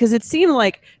that like, because it seemed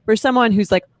like for someone who's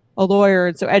like a lawyer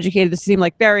and so educated, this seemed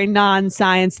like very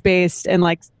non-science based and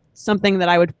like something that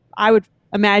I would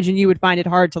imagine you would find it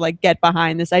hard to like get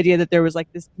behind, this idea that there was like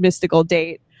this mystical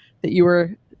date that you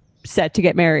were set to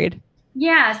get married.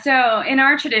 Yeah. So in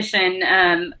our tradition,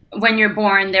 when you're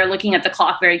born, they're looking at the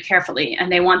clock very carefully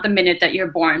and they want the minute that you're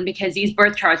born because these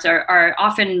birth charts are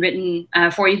often written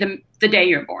for you the day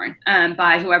you're born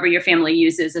by whoever your family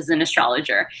uses as an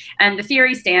astrologer. And the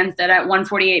theory stands that at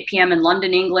 1:48 p.m. in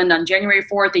London, England on January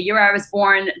 4th, the year I was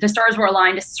born, the stars were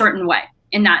aligned a certain way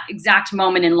in that exact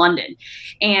moment in London.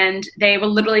 And they will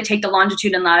literally take the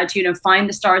longitude and latitude and find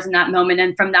the stars in that moment.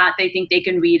 And from that, they think they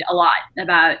can read a lot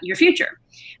about your future.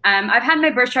 I've had my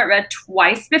birth chart read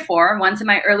twice before, once in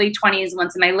my early 20s,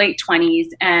 once in my late 20s.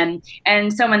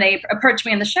 And so when they approached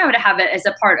me on the show to have it as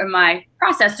a part of my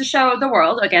process to show the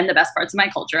world, again, the best parts of my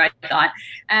culture, I thought,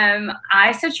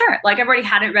 I said, sure. Like, I've already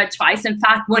had it read twice. In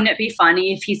fact, wouldn't it be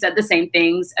funny if he said the same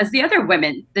things as the other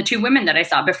women, the two women that I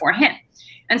saw before him?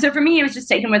 And so for me, it was just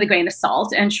taken with a grain of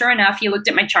salt. And sure enough, he looked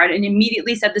at my chart and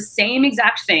immediately said the same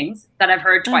exact things that I've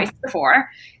heard twice before.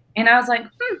 And I was like,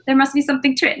 there must be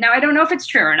something to it. Now, I don't know if it's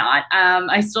true or not.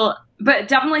 But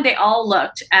definitely they all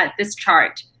looked at this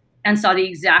chart and saw the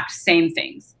exact same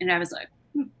things. And I was like,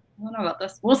 I don't know about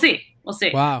this. We'll see.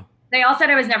 Wow. They all said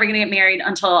I was never going to get married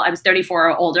until I was 34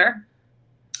 or older.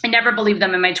 I never believed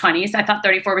them in my 20s. I thought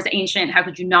 34 was ancient. How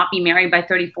could you not be married by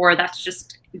 34? That's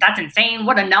insane.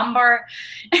 What a number.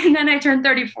 And then I turned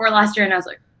 34 last year and I was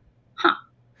like,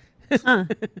 well,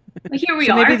 here we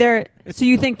are. Maybe so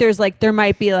you think there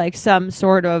might be like some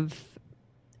sort of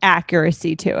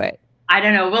accuracy to it? I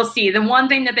don't know. We'll see. The one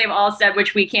thing that they've all said,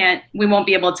 which we won't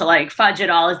be able to like fudge it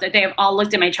all, is that they have all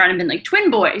looked at my chart and been like, twin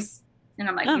boys. And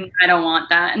I'm like, I don't want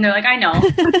that. And they're like, I know.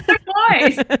 Twin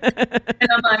boys. And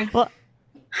I'm like, well,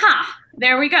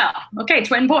 there we go. Okay,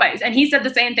 twin boys. And he said the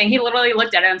same thing. He literally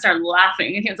looked at it and started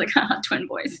laughing. And he was like, twin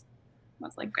boys. I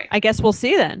was like, great. I guess we'll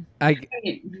see then.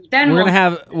 We'll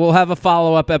have a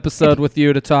follow-up episode with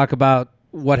you to talk about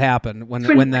what happened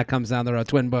when that comes down the road.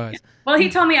 Twin boys. Well, he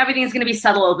told me everything's going to be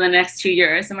settled in the next 2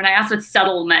 years. And when I asked what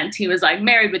settle meant, he was like,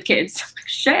 married with kids. I'm like,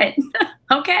 shit.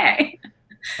 Okay.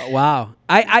 Wow.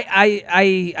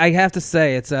 I have to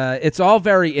say it's all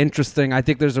very interesting. I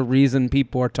think there's a reason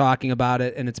people are talking about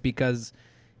it, and it's because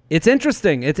it's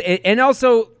interesting. And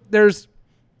also there's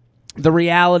the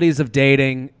realities of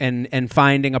dating and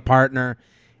finding a partner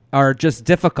are just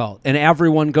difficult, and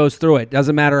everyone goes through it.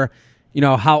 Doesn't matter,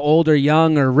 how old or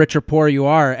young or rich or poor you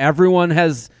are. Everyone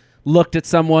has looked at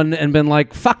someone and been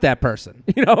like, fuck that person,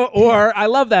 or I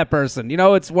love that person.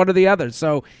 It's one or the other.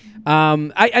 So,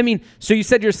 I mean, so you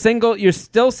said you're single, you're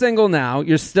still single now,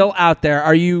 you're still out there.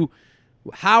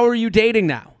 How are you dating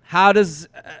now? How does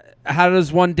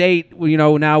one date,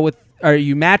 now are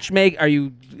you matchmake? Are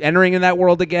you entering in that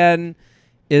world again?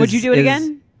 Would you do it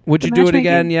again? Would you do it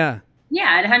again? Yeah.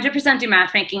 Yeah, I'd 100% do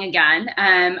matchmaking again.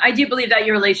 I do believe that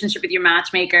your relationship with your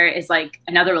matchmaker is like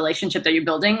another relationship that you're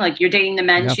building. Like, you're dating the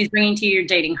men she's bringing to you, you're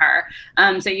dating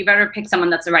her. So you better pick someone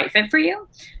that's the right fit for you.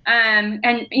 And,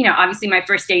 obviously my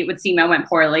first date with Sima went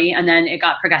poorly, and then it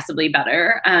got progressively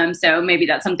better. So maybe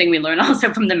that's something we learn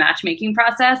also from the matchmaking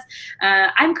process.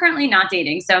 I'm currently not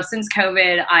dating. So since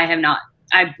COVID, I've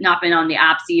not been on the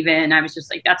apps even. I was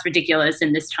just like, that's ridiculous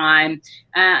in this time.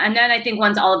 And then I think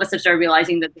once all of us have started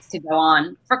realizing that this could go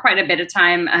on for quite a bit of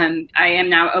time, I am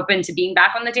now open to being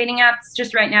back on the dating apps.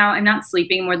 Just right now, I'm not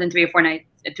sleeping more than 3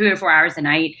 or 4 hours a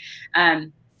night.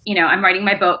 I'm writing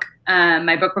my book.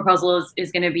 My book proposal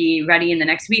is going to be ready in the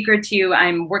next week or two.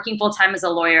 I'm working full time as a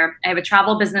lawyer. I have a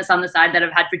travel business on the side that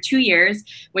I've had for 2 years,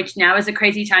 which now is a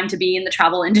crazy time to be in the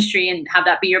travel industry and have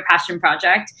that be your passion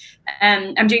project.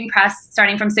 I'm doing press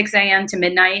starting from 6 a.m. to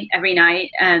midnight every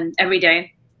night and every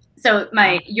day. So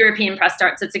my European press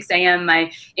starts at 6 a.m.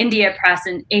 My India press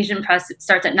and Asian press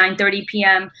starts at 9:30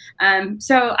 p.m.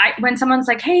 So when someone's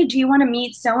like, hey, do you want to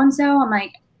meet so-and-so? I'm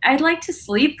like, I'd like to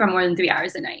sleep for more than 3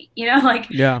 hours a night, yeah.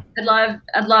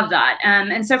 I'd love that.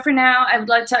 And so for now, I would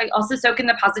like to also soak in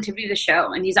the positivity of the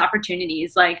show and these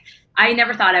opportunities. Like, I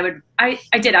never thought I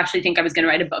did actually think I was going to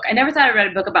write a book. I never thought I'd write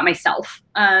a book about myself.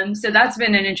 So that's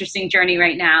been an interesting journey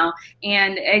right now.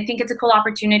 And I think it's a cool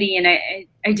opportunity. And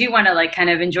I do want to kind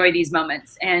of enjoy these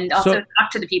moments and also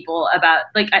talk to the people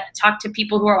talk to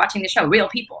people who are watching the show, real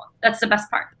people. That's the best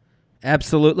part.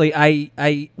 Absolutely.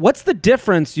 What's the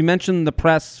difference? You mentioned the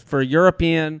press for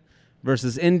European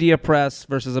versus India press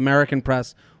versus American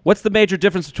press. What's the major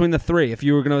difference between the three if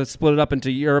you were going to split it up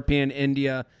into European,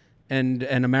 India, and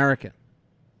American?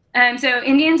 So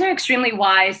Indians are extremely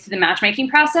wise to the matchmaking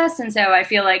process. And so I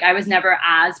feel like I was never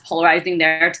as polarizing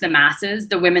there to the masses.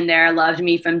 The women there loved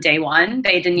me from day one.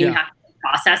 They didn't even have to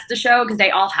process the show because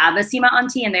they all have a Seema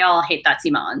auntie and they all hate that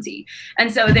Seema auntie.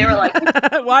 And so they were like,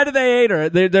 why do they hate her?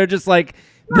 They're just like,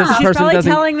 this she's person probably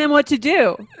doesn't... telling them what to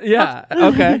do. Yeah.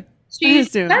 Okay. She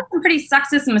said some pretty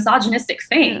sexist and misogynistic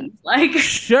things.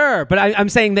 Sure. But I'm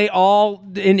saying they all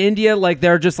in India,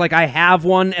 they're just like, I have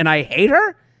one and I hate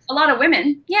her. A lot of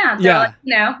women. Yeah.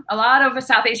 A lot of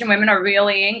South Asian women are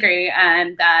really angry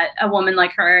that a woman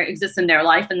like her exists in their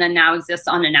life and then now exists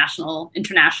on a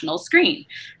international screen.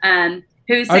 Are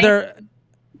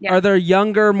there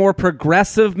younger, more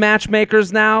progressive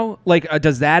matchmakers now?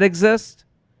 Does that exist?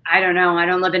 I don't know. I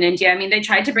don't live in India. I mean, they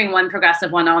tried to bring one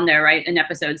progressive one on there, right, in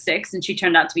episode 6, and she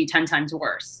turned out to be 10 times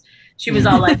worse. She was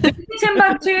all like,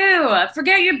 Timbuktu,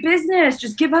 forget your business.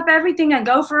 Just give up everything and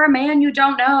go for a man you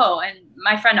don't know. And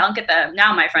my friend Ankita,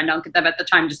 now my friend Ankita, but at the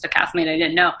time just a castmate I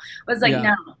didn't know, was like,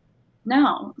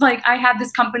 no. Like, I have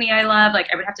this company I love. Like,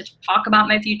 I would have to talk about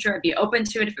my future. I'd be open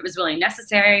to it if it was really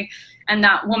necessary. And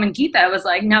that woman, Geeta, was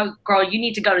like, no, girl, you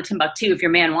need to go to Timbuktu if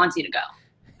your man wants you to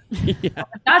go. Yeah.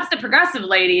 That's the progressive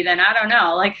lady, then I don't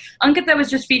know. Like, Ankita was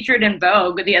just featured in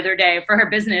Vogue the other day for her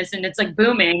business, and it's like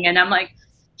booming. And I'm like,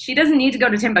 she doesn't need to go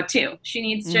to Timbuktu. She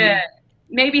needs to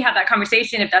maybe have that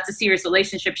conversation if that's a serious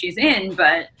relationship she's in,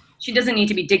 but she doesn't need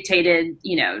to be dictated,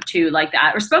 to like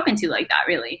that or spoken to like that,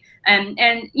 really. And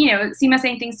Seema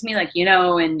saying things to me like,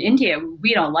 in India,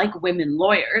 we don't like women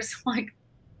lawyers. Like,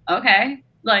 okay.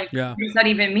 Like, what does that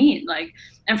even mean? Like,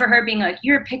 and for her being like,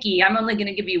 you're picky, I'm only going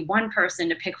to give you one person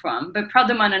to pick from, but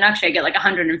Pradhuman and Akshay get like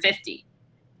 150.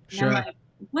 Sure. And I'm like,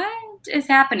 what is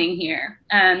happening here?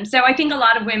 So I think a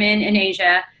lot of women in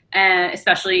Asia,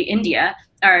 especially India,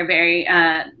 are very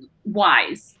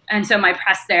wise. And so my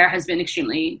press there has been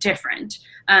extremely different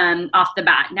off the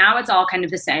bat. Now it's all kind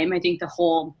of the same. I think the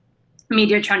whole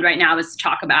media trend right now is to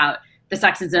talk about the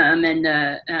sexism and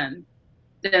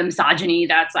the misogyny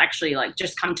that's actually like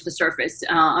just come to the surface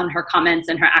on her comments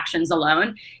and her actions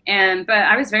alone. But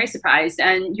I was very surprised.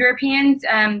 And Europeans,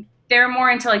 they're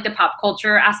more into like the pop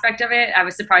culture aspect of it. I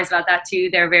was surprised about that too.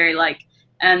 They're very like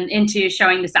into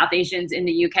showing the South Asians in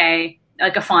the UK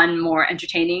like a fun, more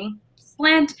entertaining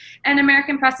slant. And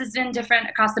American press has been different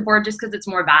across the board just because it's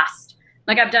more vast.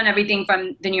 Like, I've done everything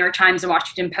from the New York Times and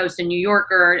Washington Post and New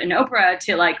Yorker and Oprah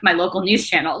to like my local news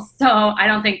channels. So I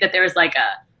don't think that there's like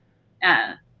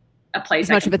a place.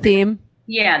 Much of a theme.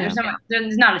 Yeah,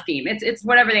 there's not a theme. It's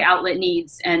whatever the outlet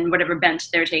needs and whatever bent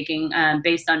they're taking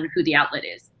based on who the outlet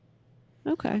is.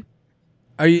 Okay.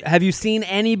 Have you seen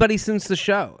anybody since the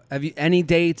show? Have you any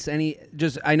dates?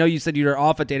 I know you said you were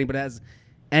off at dating, but has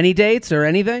any dates or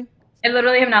anything? I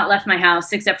literally have not left my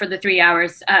house except for the 3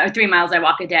 hours or 3 miles I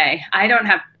walk a day. I don't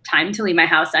have time to leave my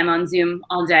house. I'm on Zoom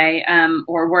all day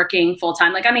or working full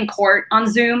time. Like, I'm in court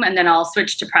on Zoom, and then I'll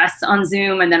switch to press on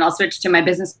Zoom, and then I'll switch to my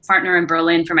business partner in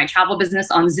Berlin for my travel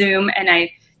business on Zoom. And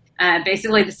I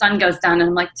basically the sun goes down and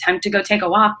I'm like, time to go take a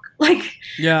walk. Like,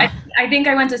 I think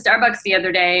I went to Starbucks the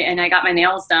other day and I got my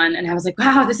nails done and I was like,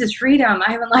 wow, this is freedom.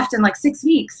 I haven't left in like 6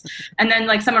 weeks. And then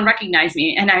like someone recognized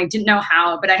me and I didn't know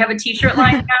how, but I have a t-shirt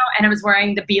line now and I was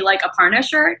wearing the Be Like Aparna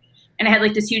shirt. And I had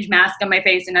like this huge mask on my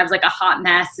face and I was like a hot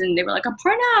mess. And they were like,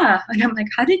 Aparna. And I'm like,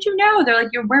 how did you know? They're like,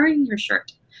 you're wearing your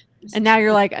shirt. And now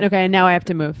you're like, okay, now I have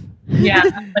to move. Yeah.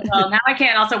 Well, now I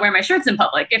can't also wear my shirts in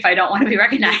public if I don't want to be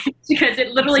recognized because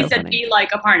it literally said Be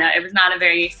Like Aparna. It was not a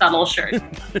very subtle shirt.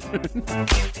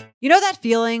 You know that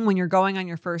feeling when you're going on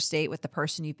your first date with the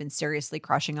person you've been seriously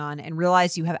crushing on and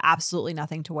realize you have absolutely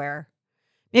nothing to wear?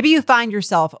 Maybe you find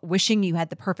yourself wishing you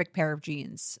had the perfect pair of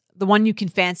jeans, the one you can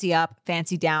fancy up,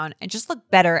 fancy down, and just look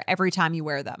better every time you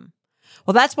wear them.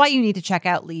 Well, that's why you need to check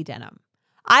out Lee Denim.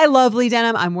 I love Lee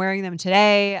Denim. I'm wearing them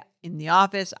today in the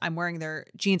office. I'm wearing their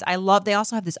jeans. They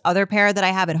also have this other pair that I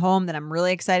have at home that I'm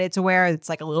really excited to wear. It's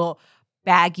like a little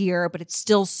baggier, but it's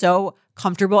still so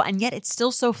comfortable and yet it's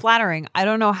still so flattering. I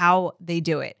don't know how they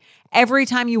do it. Every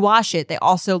time you wash it, they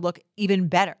also look even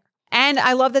better. And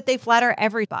I love that they flatter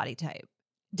every body type.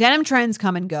 Denim trends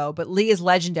come and go, but Lee is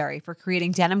legendary for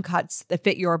creating denim cuts that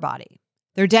fit your body.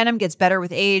 Their denim gets better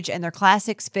with age and their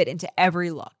classics fit into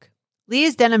every look.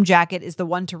 Lee's denim jacket is the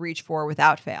one to reach for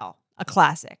without fail, a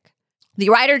classic. The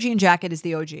Rider jean jacket is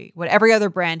the OG, what every other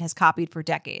brand has copied for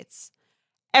decades.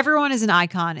 Everyone is an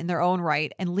icon in their own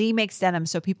right, and Lee makes denim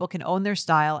so people can own their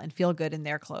style and feel good in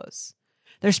their clothes.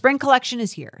 Their spring collection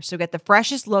is here, so get the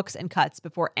freshest looks and cuts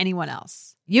before anyone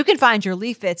else. You can find your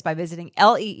Lee fits by visiting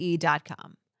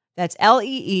lee.com. That's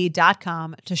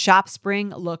lee.com to shop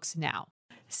spring looks now.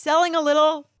 Selling a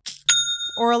little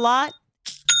or a lot?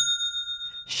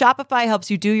 Shopify helps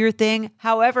you do your thing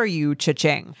however you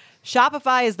cha-ching.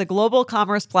 Shopify is the global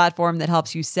commerce platform that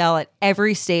helps you sell at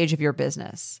every stage of your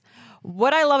business.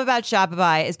 What I love about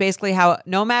Shopify is basically how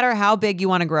no matter how big you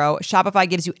want to grow, Shopify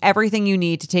gives you everything you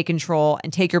need to take control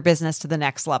and take your business to the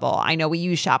next level. I know we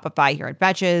use Shopify here at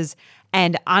Betches,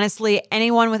 and honestly,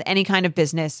 anyone with any kind of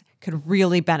business could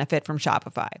really benefit from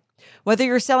Shopify. Whether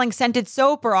you're selling scented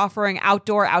soap or offering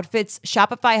outdoor outfits,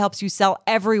 Shopify helps you sell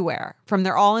everywhere, from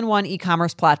their all-in-one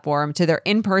e-commerce platform to their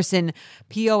in-person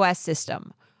POS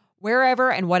system.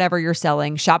 Wherever and whatever you're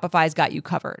selling, Shopify's got you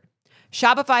covered.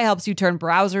 Shopify helps you turn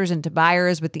browsers into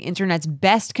buyers with the internet's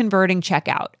best converting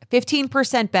checkout,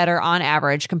 15% better on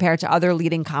average compared to other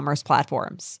leading commerce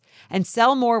platforms. And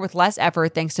sell more with less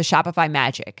effort thanks to Shopify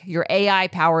Magic, your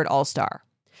AI-powered all-star.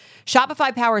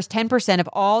 Shopify powers 10% of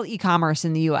all e-commerce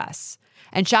in the U.S.,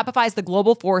 and Shopify is the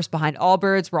global force behind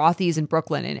Allbirds, Rothy's, and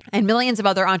Brooklinen, and millions of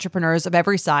other entrepreneurs of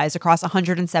every size across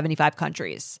 175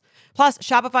 countries. Plus,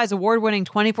 Shopify's award-winning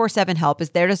 24/7 help is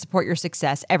there to support your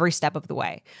success every step of the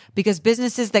way, because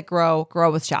businesses that grow,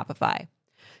 grow with Shopify.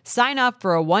 Sign up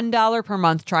for a $1 per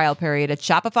month trial period at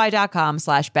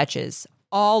shopify.com/betches,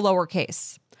 all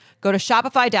lowercase. Go to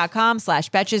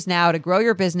shopify.com/betches now to grow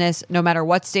your business no matter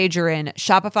what stage you're in.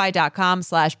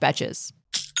 Shopify.com/betches.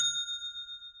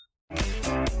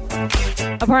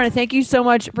 Aparna, thank you so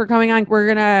much for coming on. We're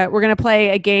gonna play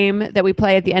a game that we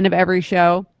play at the end of every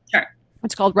show. Sure.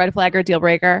 It's called Red Flag or Deal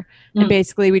Breaker, and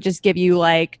basically we just give you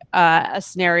like a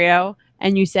scenario,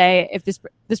 and you say if this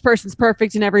person's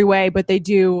perfect in every way, but they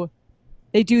do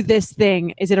this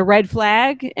thing. Is it a red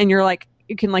flag, and you're like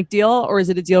you can like deal, or is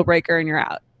it a deal breaker and you're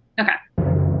out? Okay.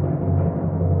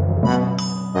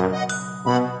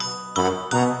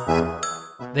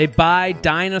 They buy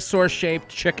dinosaur-shaped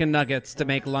chicken nuggets to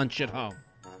make lunch at home.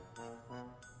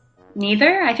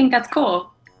 Neither. I think that's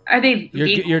cool. Are they?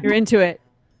 You're into it.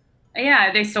 Yeah.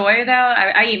 Are they soy though?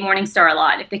 I eat Morningstar a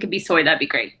lot. If they could be soy, that'd be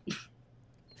great.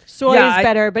 Soy is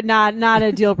better, but not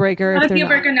a deal breaker. Not a deal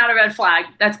breaker, not a red flag.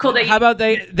 That's cool. How about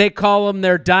they call them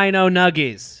their dino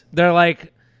nuggies? They're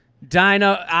like,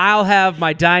 I'll have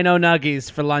my dino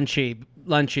nuggies for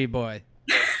lunchy boy.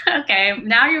 Okay,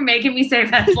 now you're making me say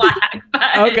red flag. But,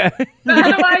 Okay. But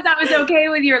otherwise, I was okay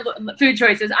with your food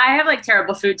choices. I have like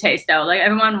terrible food taste though. Like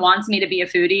everyone wants me to be a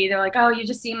foodie. They're like, oh, you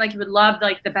just seem like you would love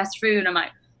like the best food. I'm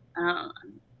like, I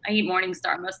eat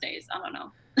Morningstar most days. I don't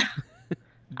know.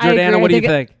 Jordana, what do you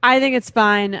think? I think it's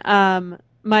fine.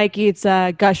 Mike eats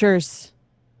Gushers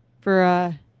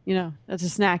for that's a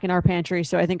snack in our pantry,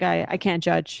 so I think I can't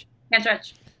judge. Can't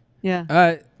judge. Yeah. All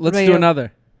right, let's do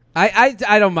another. I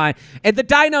don't mind. And the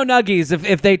Dino Nuggies,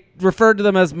 if they referred to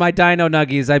them as my Dino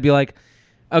Nuggies, I'd be like,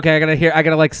 okay, I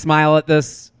gotta like smile at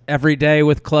this every day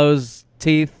with closed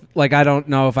teeth. Like I don't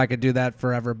know if I could do that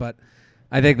forever, but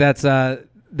I think that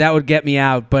would get me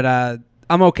out. But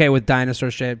I'm okay with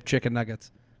dinosaur-shaped chicken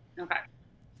nuggets. Okay.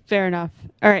 Fair enough.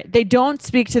 All right. They don't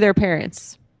speak to their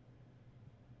parents.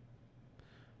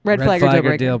 Red flag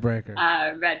or deal breaker?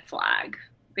 Red flag.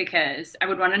 Because I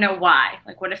would want to know why.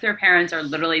 Like, what if their parents are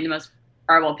literally the most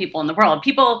horrible people in the world?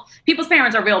 People's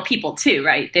parents are real people too,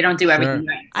 right? They don't do everything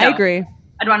right. So I agree.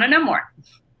 I'd want to know more.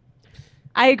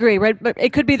 I agree. Right, but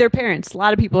it could be their parents. A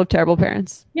lot of people have terrible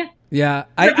parents. Yeah. Yeah.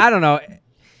 I don't know.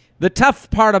 The tough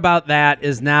part about that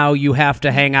is now you have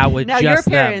to hang out with now just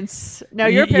your parents. them. Now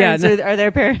your parents are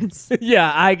their parents.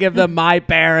 Yeah, I give them my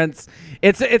parents.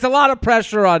 It's a lot of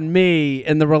pressure on me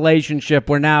in the relationship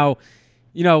where now,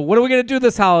 what are we going to do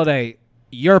this holiday?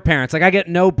 Your parents. Like I get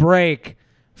no break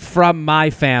from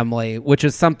my family, which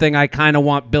is something I kind of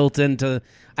want built into.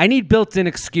 I need built-in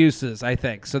excuses, I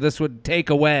think. So this would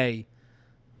take away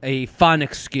a fun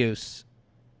excuse.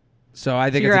 So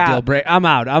I think it's a deal break. I'm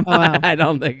out. I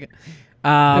don't think.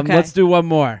 Okay. Let's do one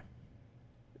more.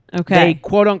 Okay. They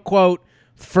quote unquote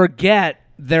forget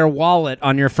their wallet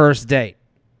on your first date.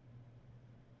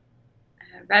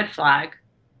 Red flag.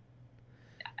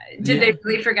 Did they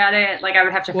really forget it? Like I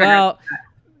would have to figure out.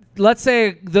 Let's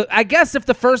say I guess if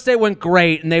the first date went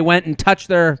great and they went and touched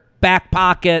their back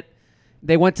pocket,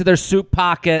 they went to their soup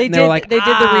pocket they were like, they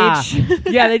did the reach.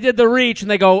 Yeah, they did the reach and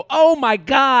they go, oh my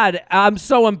God, I'm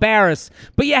so embarrassed.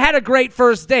 But you had a great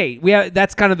first date.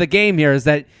 That's kind of the game here is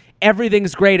that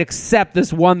everything's great except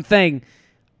this one thing.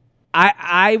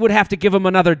 I would have to give them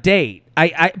another date.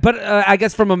 But I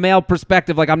guess from a male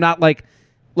perspective, like I'm not like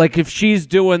if she's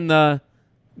doing the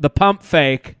pump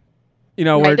fake,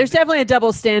 right, there's definitely a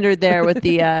double standard there with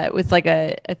the with like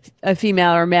a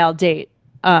female or male date.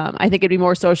 I think it'd be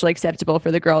more socially acceptable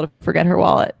for the girl to forget her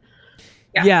wallet.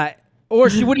 Yeah. Or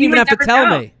she wouldn't even have to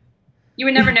tell me. You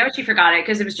would never know she forgot it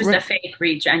because it was just a fake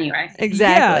reach anyway.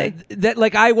 Exactly. Yeah, that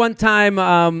like I one time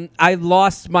I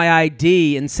lost my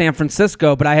ID in San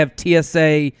Francisco, but I have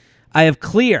TSA, I have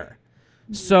Clear.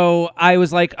 So I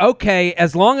was like, okay,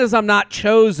 as long as I'm not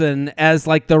chosen as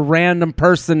like the random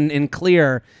person in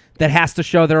Clear that has to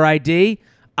show their ID,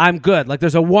 I'm good. Like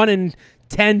there's a 1 in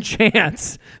 10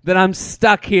 chance that I'm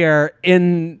stuck here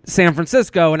in San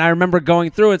Francisco. And I remember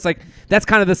going through, it's like, that's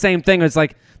kind of the same thing. It's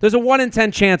like, there's a 1 in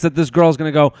 10 chance that this girl's going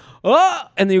to go, oh,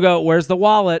 and then you go, where's the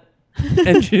wallet?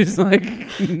 And she's like,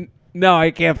 no,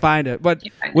 I can't find it. But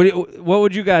what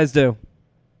would you guys do?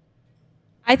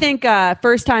 I think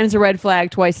first time's a red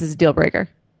flag, twice is a deal breaker.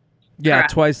 Yeah,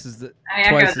 Correct. Twice is the. I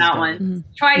echo that one. Mm-hmm.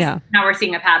 Twice, yeah. Now we're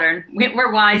seeing a pattern.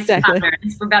 We're wise to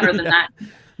patterns. We're better than that.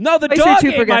 No, the Twice or dog two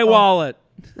ate my forgetful. wallet.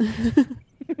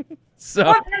 So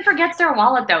Everyone forgets their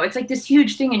wallet, though. It's like this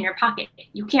huge thing in your pocket.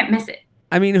 You can't miss it.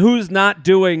 I mean, who's not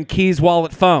doing keys,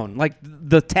 wallet, phone? Like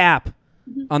the tap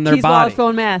on their Keys, body. wallet,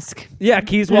 phone, mask. Yeah,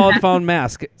 keys, wallet, phone,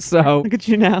 mask. So, Look at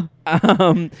you now.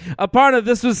 Aparna,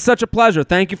 this was such a pleasure.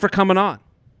 Thank you for coming on.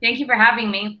 Thank you for having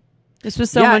me. This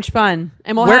was so Yeah. much fun.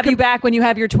 And we'll Where have can- you back when you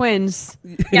have your twins.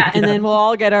 Yeah. And then we'll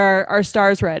all get our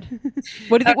stars read.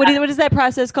 What is that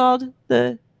process called?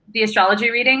 The astrology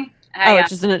reading. It's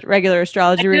just a regular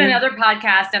astrology I did reading. another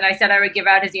podcast, and I said I would give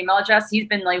out his email address. He's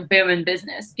been like booming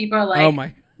business. People are like, Oh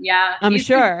my. yeah. I'm he's-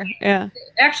 sure. Yeah.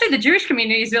 Actually, the Jewish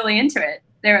community is really into it.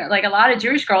 There, like a lot of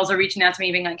Jewish girls are reaching out to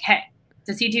me, being like, "Hey,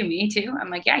 does he do me too?" I'm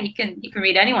like, "Yeah, he can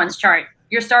read anyone's chart.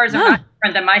 Your stars are not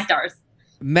different than my stars."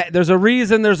 There's a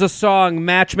reason there's a song,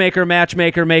 Matchmaker,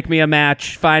 Matchmaker, make me a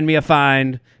match, find me a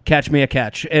find, catch me a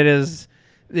catch. It is,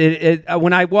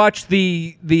 when I watched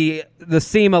the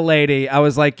SEMA lady, I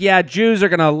was like, yeah, Jews are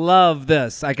going to love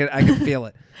this. I can feel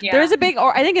it. Yeah. There is a big,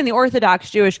 I think in the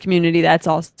Orthodox Jewish community, that's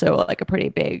also like a pretty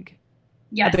big,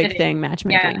 Yes, a big it is. thing,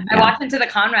 matchmaking. Yeah, I walked into the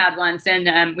Conrad once,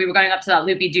 and we were going up to that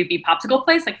loopy doopy popsicle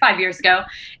place like 5 years ago,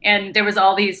 and there was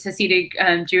all these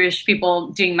Hasidic Jewish people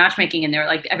doing matchmaking in there.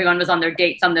 Like everyone was on their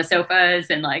dates on the sofas,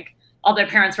 and like all their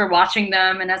parents were watching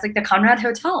them. And I was like, the Conrad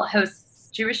Hotel hosts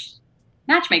Jewish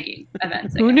matchmaking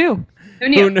events. Who knew? Who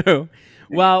knew? Who knew?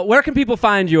 Well, where can people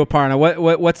find you, Aparna?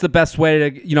 What's the best way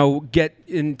to get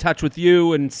in touch with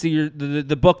you and see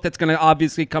the book that's going to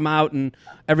obviously come out and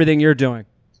everything you're doing?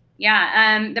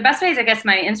 Yeah, the best way is, I guess,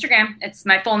 my Instagram. It's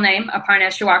my full name, Aparna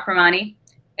Shewakramani.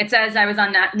 It says I was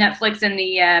on Netflix in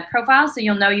the profile, so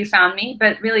you'll know you found me.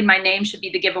 But really, my name should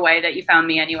be the giveaway that you found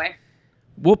me anyway.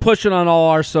 We'll push it on all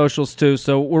our socials too.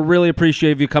 So we're really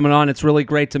appreciative you coming on. It's really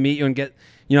great to meet you and get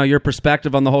your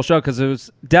perspective on the whole show, because it was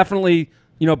definitely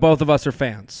both of us are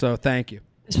fans. So thank you.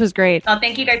 This was great. Well,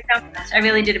 thank you guys so much. I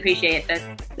really did appreciate this.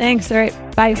 Thanks. All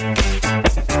right. Bye.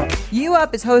 You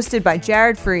Up is hosted by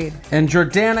Jared Freed. And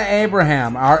Jordana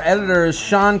Abraham. Our editor is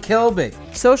Sean Kilby.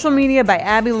 Social media by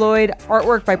Abby Lloyd.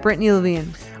 Artwork by Brittany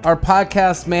Levine. Our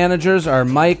podcast managers are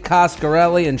Mike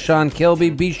Coscarelli and Sean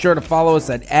Kilby. Be sure to follow us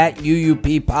at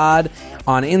UUPPod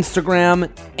on Instagram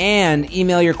and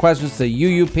email your questions to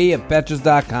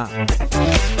uup@betches.com.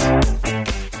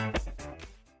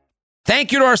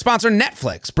 Thank you to our sponsor,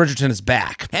 Netflix. Bridgerton is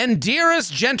back. And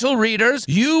dearest gentle readers,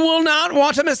 you will not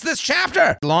want to miss this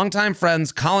chapter. Longtime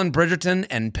friends Colin Bridgerton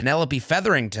and Penelope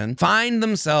Featherington find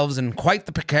themselves in quite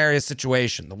the precarious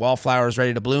situation. The wallflower is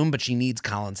ready to bloom, but she needs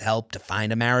Colin's help to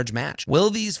find a marriage match. Will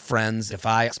these friends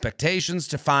defy expectations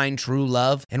to find true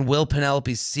love? And will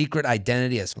Penelope's secret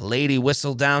identity as Lady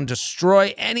Whistledown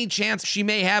destroy any chance she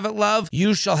may have at love?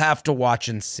 You shall have to watch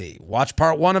and see. Watch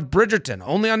part 1 of Bridgerton,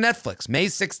 only on Netflix, May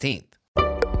 16th.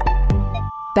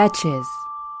 Betches.